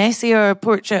messier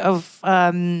portrait of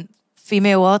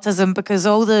female autism, because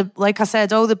like I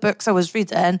said, all the books I was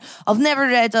reading, I've never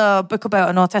read a book about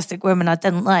an autistic woman I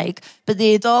didn't like, but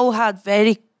they'd all had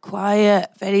very quiet,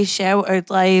 very sheltered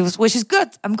lives, which is good.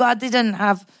 I'm glad they didn't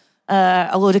have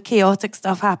a load of chaotic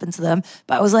stuff happen to them.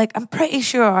 But I was like, I'm pretty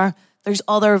sure there's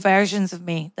other versions of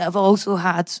me that have also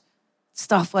had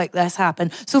stuff like this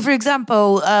happen. So, for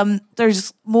example,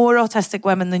 there's more autistic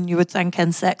women than you would think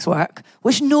in sex work,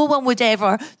 which no one would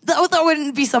ever... That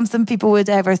wouldn't be something people would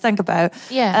ever think about.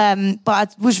 Yeah.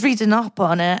 But I was reading up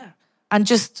on it and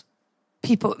just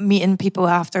meeting people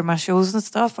after my shows and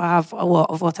stuff. I have a lot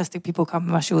of autistic people come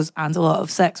to my shows and a lot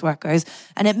of sex workers.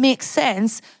 And it makes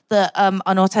sense that an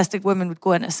autistic woman would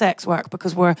go into sex work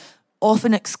because we're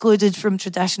often excluded from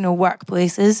traditional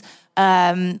workplaces.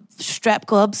 Strip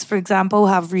clubs, for example,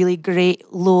 have really great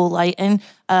low lighting.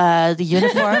 The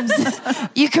uniforms,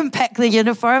 you can pick the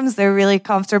uniforms. They're really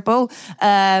comfortable.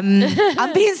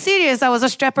 I'm being serious. I was a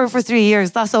stripper for 3 years.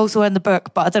 That's also in the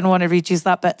book, but I didn't want to reduce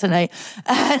that bit tonight.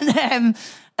 And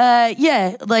the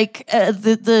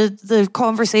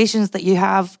conversations that you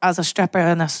have as a stripper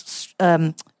in a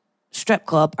strip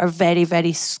club are very,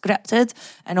 very scripted,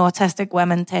 and autistic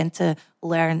women tend to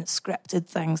learn scripted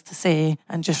things to say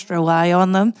and just rely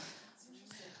on them.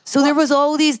 So there was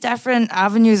all these different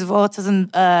avenues of autism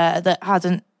that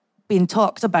hadn't been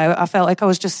talked about. I felt like I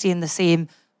was just seeing the same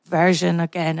version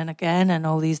again and again in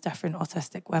all these different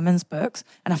autistic women's books.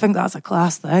 And I think that's a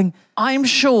class thing. I'm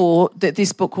sure that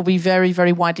this book will be very,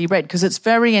 very widely read because it's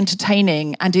very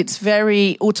entertaining and it's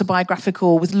very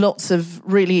autobiographical with lots of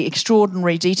really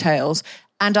extraordinary details.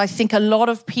 And I think a lot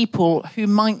of people who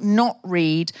might not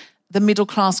read the middle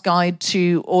class guide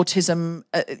to autism,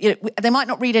 they might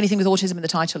not read anything with autism in the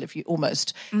title,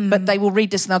 but they will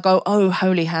read this and they'll go, oh,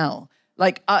 holy hell.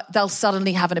 Like they'll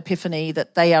suddenly have an epiphany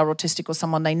that they are autistic or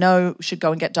someone they know should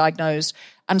go and get diagnosed.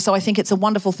 And so I think it's a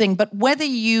wonderful thing. But whether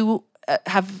you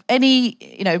have any,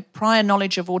 prior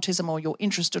knowledge of autism or you're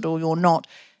interested or you're not,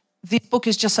 this book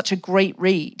is just such a great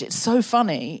read. It's so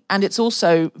funny and it's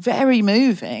also very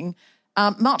moving,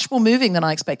 much more moving than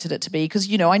I expected it to be.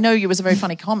 Because, I know you as a very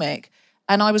funny comic.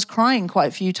 And I was crying quite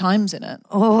a few times in it.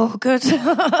 Oh, good.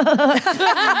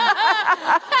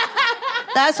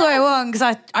 That's what I want,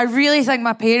 because I really think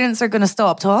my parents are going to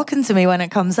stop talking to me when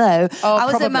it comes out. I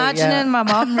was imagining my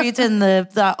mum reading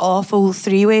that awful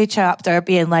 3-way chapter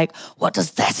being like, what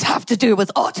does this have to do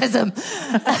with autism?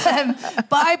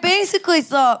 But I basically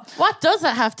thought... What does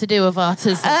it have to do with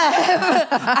autism?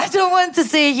 I don't want to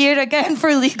say here again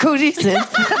for legal reasons.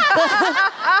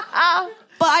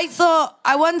 But I thought,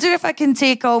 I wonder if I can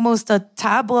take almost a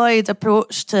tabloid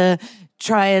approach to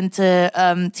trying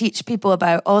to teach people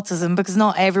about autism, because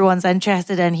not everyone's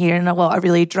interested in hearing a lot of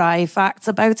really dry facts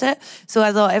about it. So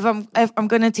I thought, if I'm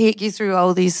going to take you through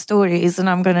all these stories and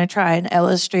I'm going to try and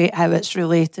illustrate how it's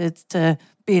related to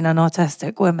being an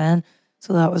autistic woman.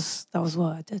 So that was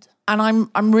what I did. And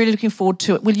I'm really looking forward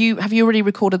to it. Have you already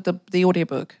recorded the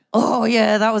audiobook? Oh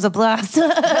yeah, that was a blast.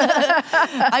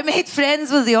 I made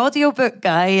friends with the audiobook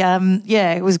guy.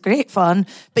 It was great fun.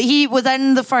 But he,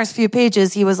 within the first few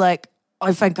pages, he was like,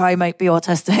 I think I might be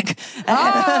autistic.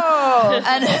 Oh!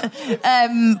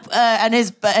 and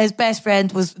his best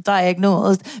friend was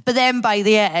diagnosed. But then by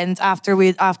the end, after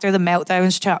the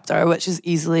meltdowns chapter, which is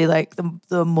easily like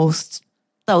the most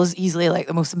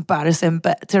embarrassing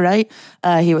bit to write,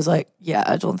 he was like, yeah,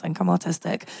 I don't think I'm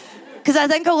autistic. Because I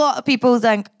think a lot of people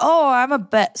think, oh, I'm a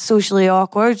bit socially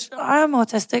awkward. I'm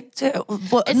autistic too.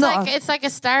 But it's like a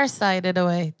star sign in a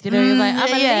way. You know, you're like,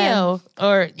 I'm a Leo.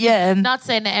 Or, not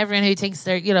saying that everyone who thinks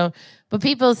they're, but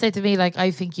people say to me, like, I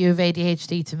think you have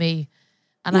ADHD to me.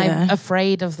 And I'm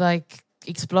afraid of, like,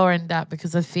 exploring that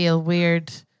because I feel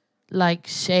weird, like,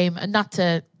 shame. And not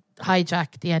to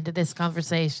hijack the end of this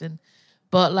conversation,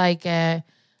 but, like,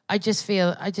 I just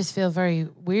feel very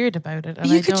weird about it. And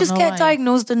you could just get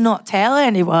diagnosed and not tell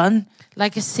anyone.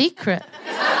 Like a secret.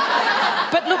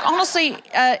 But look, honestly,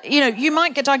 you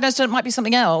might get diagnosed and it might be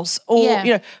something else.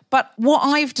 But what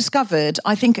I've discovered,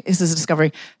 I think this is a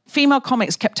discovery, female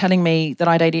comics kept telling me that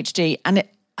I had ADHD, and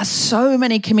so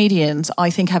many comedians, I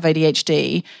think, have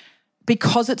ADHD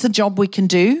because it's a job we can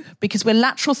do, because we're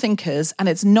lateral thinkers and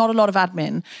it's not a lot of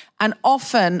admin. And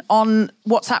often on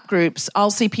WhatsApp groups, I'll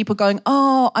see people going,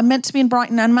 oh, I'm meant to be in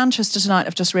Brighton and Manchester tonight,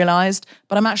 I've just realised,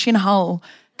 but I'm actually in Hull.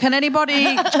 Can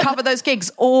anybody cover those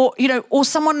gigs? Or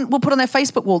someone will put on their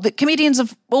Facebook wall, the comedians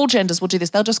of all genders will do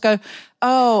this. They'll just go,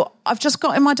 oh, I've just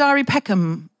got in my diary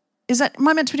Peckham. Am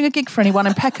I meant to be doing a gig for anyone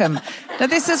in Peckham? Now,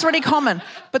 this is really common.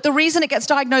 But the reason it gets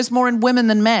diagnosed more in women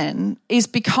than men is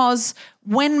because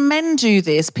when men do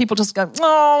this, people just go,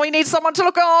 oh, we need someone to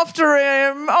look after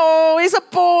him. Oh, he's a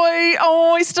boy.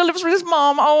 Oh, he still lives with his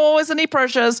mom. Oh, isn't he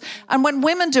precious? And when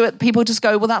women do it, people just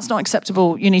go, well, that's not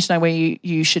acceptable. You need to know where you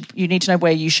need to know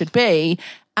where you should be.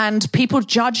 And people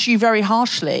judge you very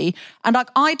harshly. And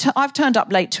I've turned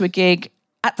up late to a gig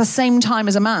at the same time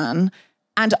as a man,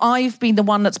 and I've been the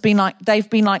one that's been like, they've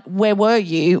been like, where were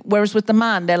you? Whereas with the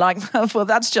man, they're like, well,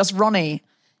 that's just Ronnie.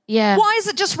 Yeah. Why is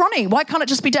it just Ronnie? Why can't it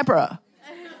just be Deborah?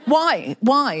 Why?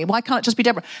 Why can't it just be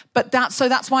Deborah? But that's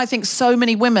why I think so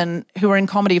many women who are in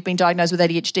comedy have been diagnosed with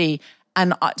ADHD,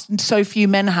 and so few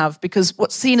men have, because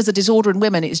what's seen as a disorder in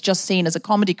women is just seen as a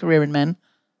comedy career in men.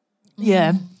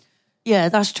 Yeah. Yeah,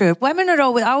 that's true. Women I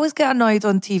always get annoyed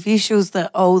on TV shows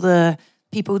that all the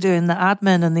people doing the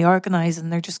admin and the organising,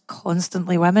 they're just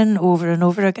constantly women over and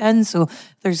over again. So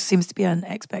there seems to be an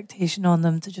expectation on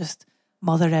them to just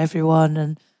mother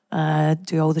everyone and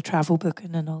do all the travel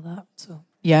booking and all that. So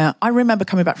yeah, I remember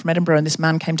coming back from Edinburgh and this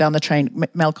man came down the train,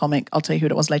 male comic, I'll tell you who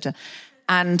it was later.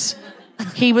 And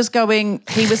he was going,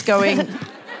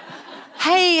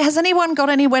 hey, has anyone got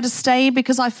anywhere to stay?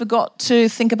 Because I forgot to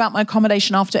think about my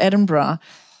accommodation after Edinburgh.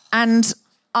 And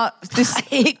I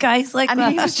hate guys like that.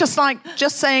 And he was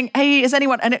just saying, hey, is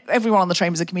anyone... And everyone on the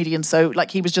train was a comedian, so like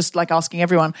he was just like asking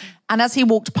everyone. And as he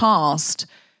walked past,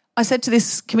 I said to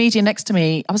this comedian next to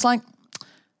me, I was like,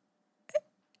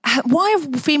 why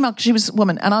have female... She was a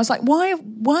woman. And I was like, why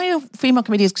have female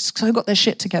comedians so got their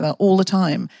shit together all the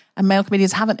time and male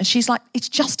comedians haven't? And she's like, it's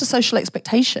just a social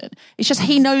expectation. It's just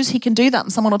he knows he can do that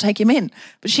and someone will take him in.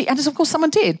 And of course someone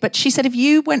did. But she said, if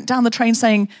you went down the train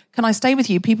saying, can I stay with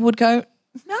you? People would go...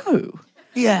 No.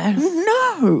 Yeah.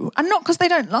 No. And not because they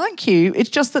don't like you. It's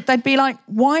just that they'd be like,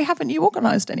 why haven't you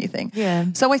organised anything? Yeah.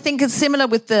 So I think it's similar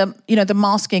with the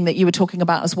masking that you were talking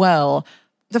about as well.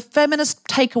 The feminist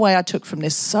takeaway I took from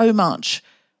this so much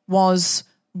was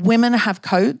women have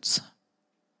codes.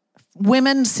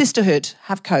 Women, sisterhood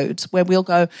have codes where we'll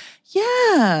go,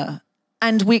 yeah.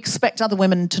 And we expect other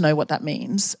women to know what that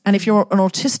means. And if you're an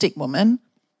autistic woman,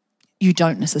 you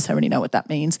don't necessarily know what that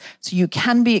means. So you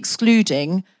can be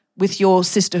excluding with your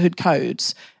sisterhood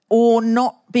codes or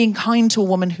not being kind to a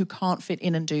woman who can't fit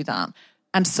in and do that.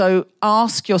 And so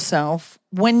ask yourself,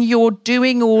 when you're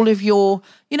doing all of your,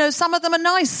 some of them are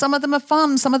nice, some of them are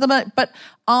fun, some of them are, but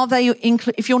are they,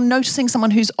 if you're noticing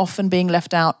someone who's often being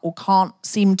left out or can't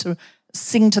seem to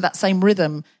sing to that same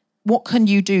rhythm, what can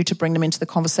you do to bring them into the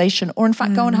conversation, or in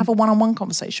fact go and have a one-on-one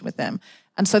conversation with them?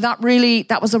 And so that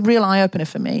was a real eye-opener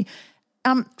for me.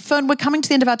 Fern, we're coming to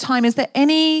the end of our time. Is there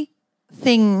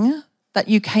anything that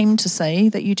you came to say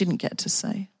that you didn't get to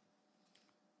say?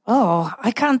 Oh,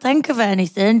 I can't think of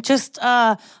anything. Just,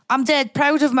 I'm dead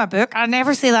proud of my book. I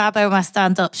never say that about my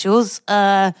stand-up shows.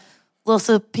 Lots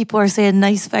of people are saying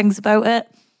nice things about it.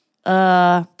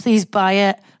 Please buy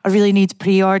it. I really need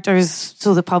pre-orders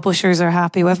so the publishers are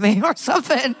happy with me or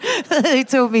something. They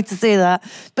told me to say that.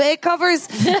 But it covers...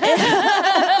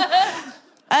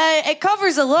 it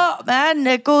covers a lot, man.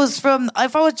 It goes from...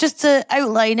 If I was just to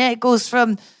outline it, it goes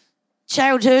from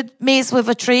childhood, mates with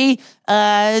a tree,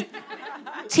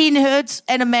 teenhood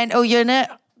in a mental unit,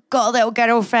 got a little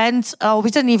girlfriend. Oh,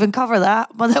 we didn't even cover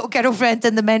that. My little girlfriend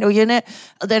in the mental unit.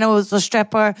 Then I was a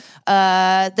stripper.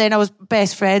 Then I was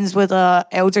best friends with an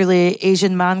elderly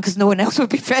Asian man because no one else would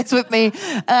be friends with me.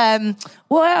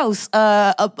 What else?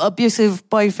 Abusive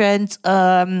boyfriend.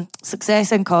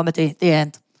 Success in comedy. The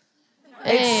end.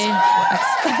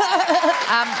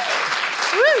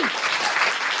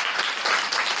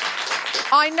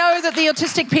 I know that the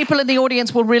autistic people in the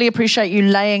audience will really appreciate you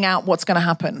laying out what's going to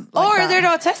happen. Or there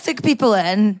are autistic people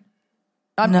in.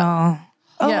 No.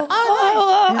 Yeah.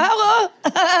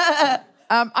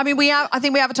 I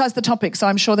think we advertised the topic, so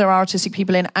I'm sure there are autistic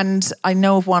people in, and I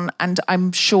know of one, and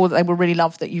I'm sure that they will really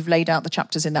love that you've laid out the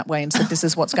chapters in that way and said this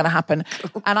is what's going to happen.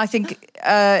 And I think,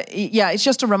 it's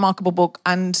just a remarkable book,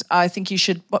 and I think you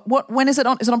should. When is it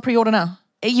on? Is it on pre-order now?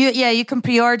 You can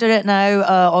pre-order it now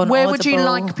on Where Audible. would you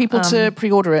like people to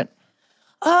pre-order it?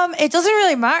 It doesn't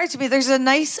really matter to me. There's a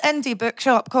nice indie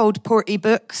bookshop called Porty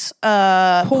Books.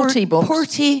 Porty Books?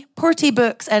 Porty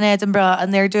Books in Edinburgh,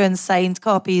 and they're doing signed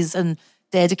copies and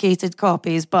dedicated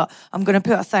copies. But I'm going to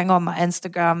put a thing on my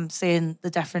Instagram saying the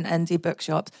different indie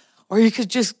bookshops. Or you could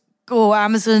just go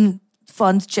Amazon,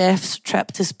 fund Jeff's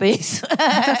trip to space.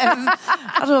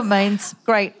 I don't mind.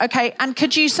 Great. Okay, and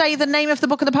could you say the name of the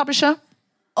book and the publisher?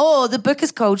 Oh, the book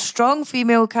is called Strong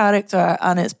Female Character,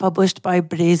 and it's published by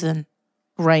Brazen.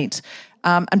 Great.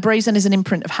 And Brazen is an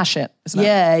imprint of Hachette, isn't it?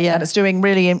 Yeah. And it's doing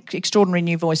really extraordinary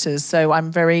new voices. So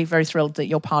I'm very, very thrilled that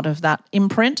you're part of that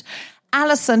imprint.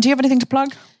 Alison, do you have anything to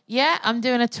plug? Yeah, I'm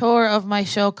doing a tour of my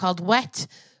show called Wet,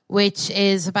 which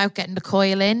is about getting the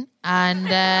coil in and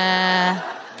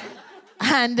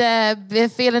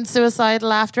feeling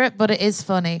suicidal after it, but it is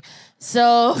funny.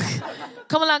 So...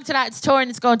 come along to that. It's touring.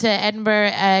 It's going to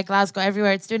Edinburgh, Glasgow,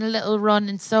 everywhere. It's doing a little run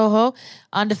in Soho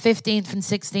on the 15th and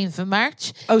 16th of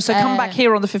March. Oh, so come back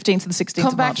here on the 15th and 16th of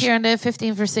March. Come back here on the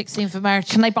 15th or 16th of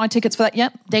March. Can they buy tickets for that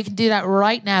yet? They can do that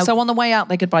right now. So on the way out,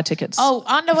 they could buy tickets? Oh,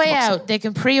 on the way out, they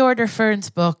can pre-order Fern's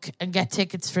book and get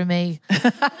tickets for me.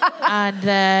 And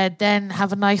then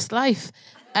have a nice life.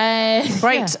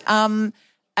 Great. Yeah.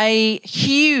 A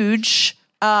huge...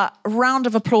 round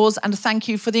of applause and thank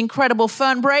you for the incredible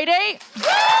Fern Brady.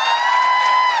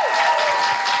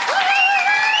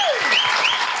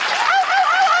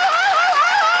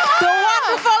 The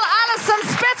wonderful Alison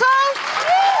Spittle.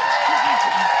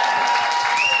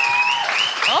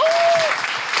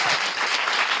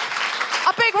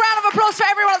 A big round of applause for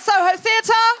everyone at Soho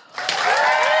Theatre.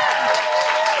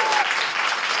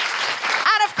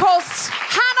 And of course,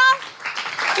 Hannah.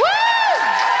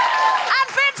 And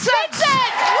Vincent.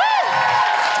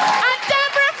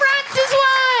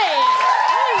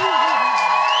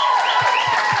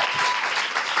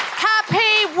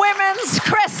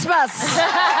 Christmas.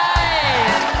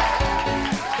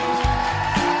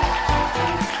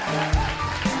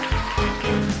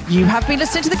 You have been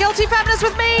listening to The Guilty Feminist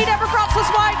with me, Deborah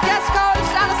Frances-White, guest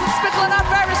host Alison Spittle, and our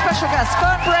very special guest,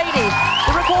 Fern Brady.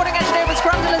 The recording engineer was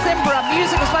Grundle Zimbra.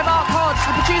 Music was by Mark Hodge.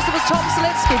 The producer was Tom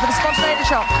Salinsky for The Spontaneity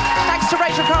Shop. Thanks to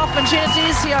Rachel Kaufman, Gina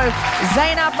D'Isio,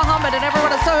 Zainab Mohammed, and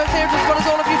everyone at Soho Theatre, as well as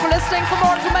all of you for listening. For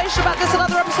more information about this and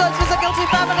other episodes, visit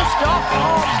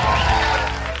guiltyfeminist.com.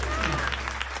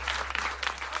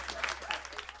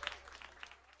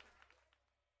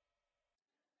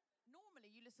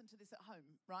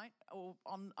 Right? Or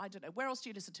on, I don't know. Where else do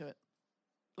you listen to it?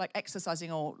 Like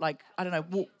exercising or like, I don't know,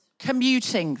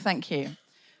 commuting. Thank you.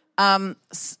 What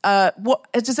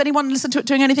does anyone listen to it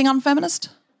doing anything unfeminist?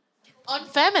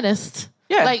 Unfeminist?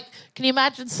 Yeah. Like, can you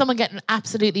imagine someone getting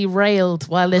absolutely railed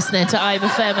while listening to I'm a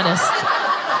Feminist?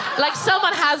 Like,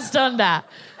 someone has done that.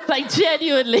 Like,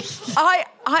 genuinely. I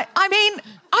mean,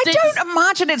 I don't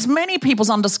imagine it's many people's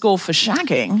underscore for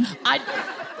shagging.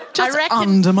 Just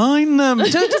undermine them.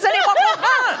 Does anyone want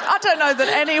that? I don't know that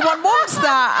anyone wants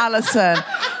that, Alison.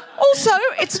 Also,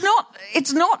 it's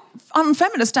not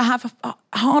unfeminist to have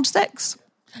hard sex.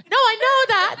 No, I know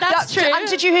that. That's true. And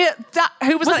did you hear that?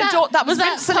 Who was that? That was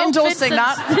Vincent endorsing Vincent?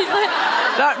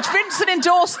 that. No, Vincent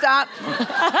endorsed that.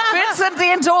 Vincent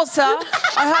the endorser.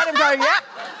 I heard him go, yeah.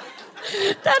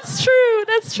 That's true.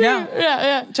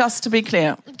 Yeah. Just to be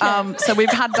clear. Okay. So we've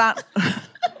had that.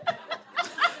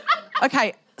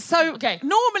 Okay. So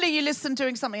normally you listen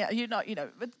doing something,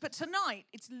 but tonight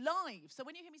it's live. So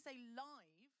when you hear me say live...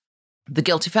 The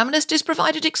Guilty Feminist is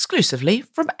provided exclusively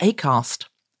from Acast.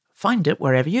 Find it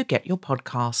wherever you get your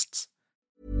podcasts.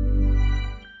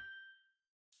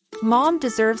 Mom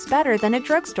deserves better than a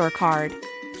drugstore card.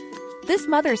 This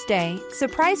Mother's Day,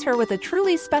 surprise her with a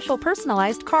truly special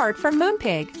personalized card from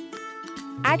Moonpig.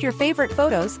 Add your favorite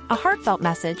photos, a heartfelt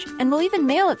message, and we'll even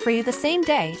mail it for you the same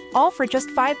day, all for just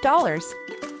 $5.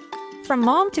 From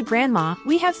mom to grandma,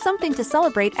 we have something to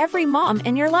celebrate every mom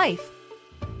in your life.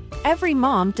 Every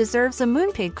mom deserves a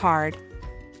Moonpig card.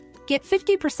 Get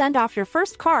 50% off your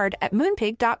first card at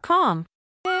moonpig.com.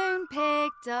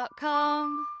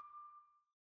 Moonpig.com